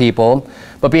down to people,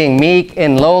 but being meek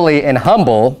and lowly and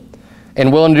humble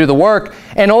and willing to do the work.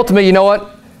 And ultimately, you know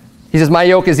what? He says, my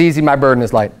yoke is easy, my burden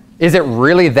is light. Is it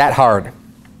really that hard?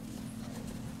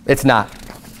 It's not.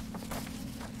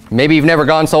 Maybe you've never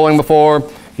gone soul winning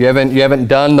before. You haven't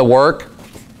done the work.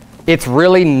 It's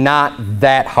really not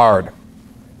that hard.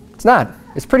 It's not.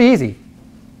 It's pretty easy.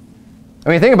 I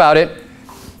mean, think about it.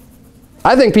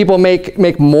 I think people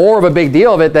make more of a big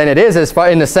deal of it than it is, as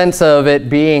far in the sense of it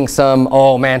being some,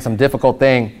 oh man, some difficult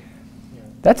thing.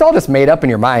 That's all just made up in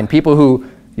your mind. People who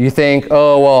you think,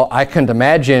 oh, well, I couldn't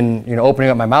imagine, you know, opening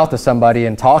up my mouth to somebody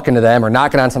and talking to them or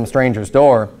knocking on some stranger's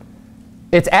door.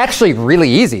 It's actually really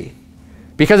easy,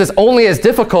 because it's only as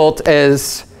difficult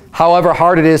as however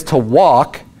hard it is to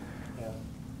walk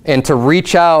and to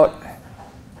reach out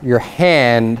your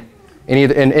hand. And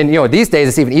you know, these days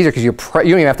it's even easier, because you don't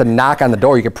even have to knock on the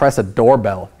door. You can press a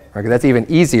doorbell, right? 'Cause that's even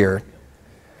easier.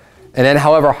 And then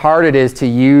however hard it is to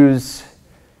use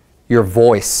your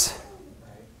voice.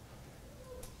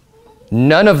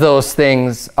 None of those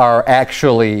things are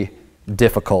actually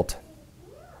difficult.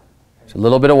 It's a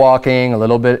little bit of walking, a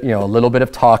little bit, you know, a little bit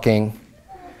of talking.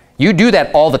 You do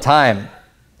that all the time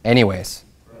anyways.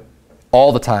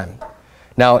 All the time.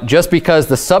 Now, just because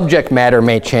the subject matter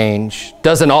may change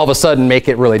doesn't all of a sudden make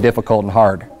it really difficult and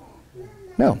hard.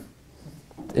 No.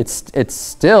 It's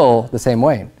still the same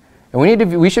way. And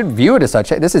we should view it as such.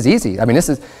 Hey, this is easy. I mean,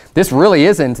 this really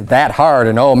isn't that hard,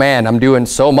 and oh man, I'm doing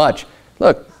so much.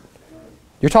 Look,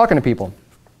 you're talking to people.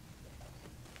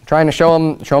 Trying to show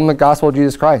them the gospel of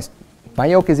Jesus Christ. My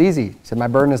yoke is easy. He said, my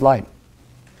burden is light.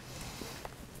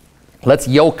 Let's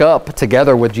yoke up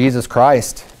together with Jesus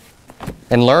Christ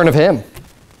and learn of him.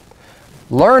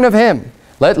 Learn of him.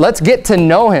 Let's get to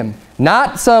know him.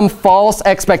 Not some false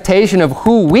expectation of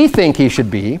who we think he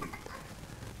should be.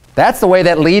 That's the way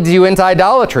that leads you into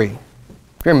idolatry.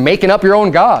 You're making up your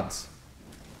own gods.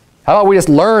 How about we just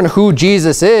learn who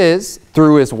Jesus is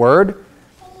through his word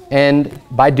and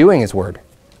by doing his word?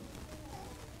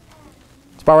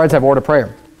 Let's bow our heads, have a word of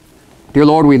prayer. Dear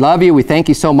Lord, we love you. We thank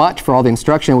you so much for all the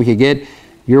instruction we could get.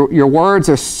 Your words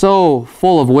are so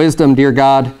full of wisdom, dear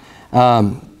God.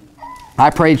 I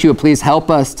pray that you would please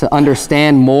help us to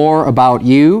understand more about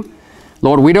you.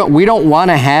 Lord, we don't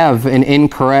want to have an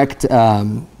incorrect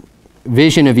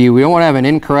vision of you. We don't want to have an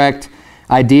incorrect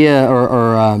idea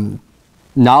or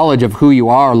knowledge of who you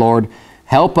are, Lord.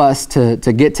 Help us to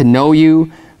get to know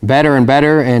you better and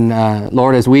better. And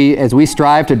Lord, as we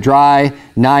strive to draw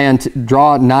nigh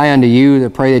unto you, I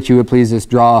pray that you would please just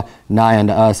draw nigh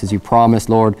unto us as you promised,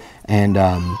 Lord. And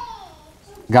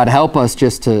God, help us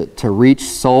just to reach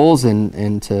souls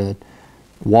and to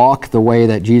walk the way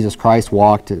that Jesus Christ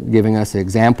walked, giving us an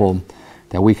example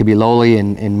that we could be lowly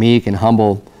and meek and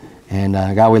humble. And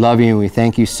God, we love you and we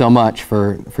thank you so much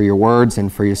for your words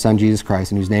and for your Son, Jesus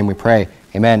Christ, in whose name we pray.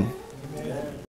 Amen.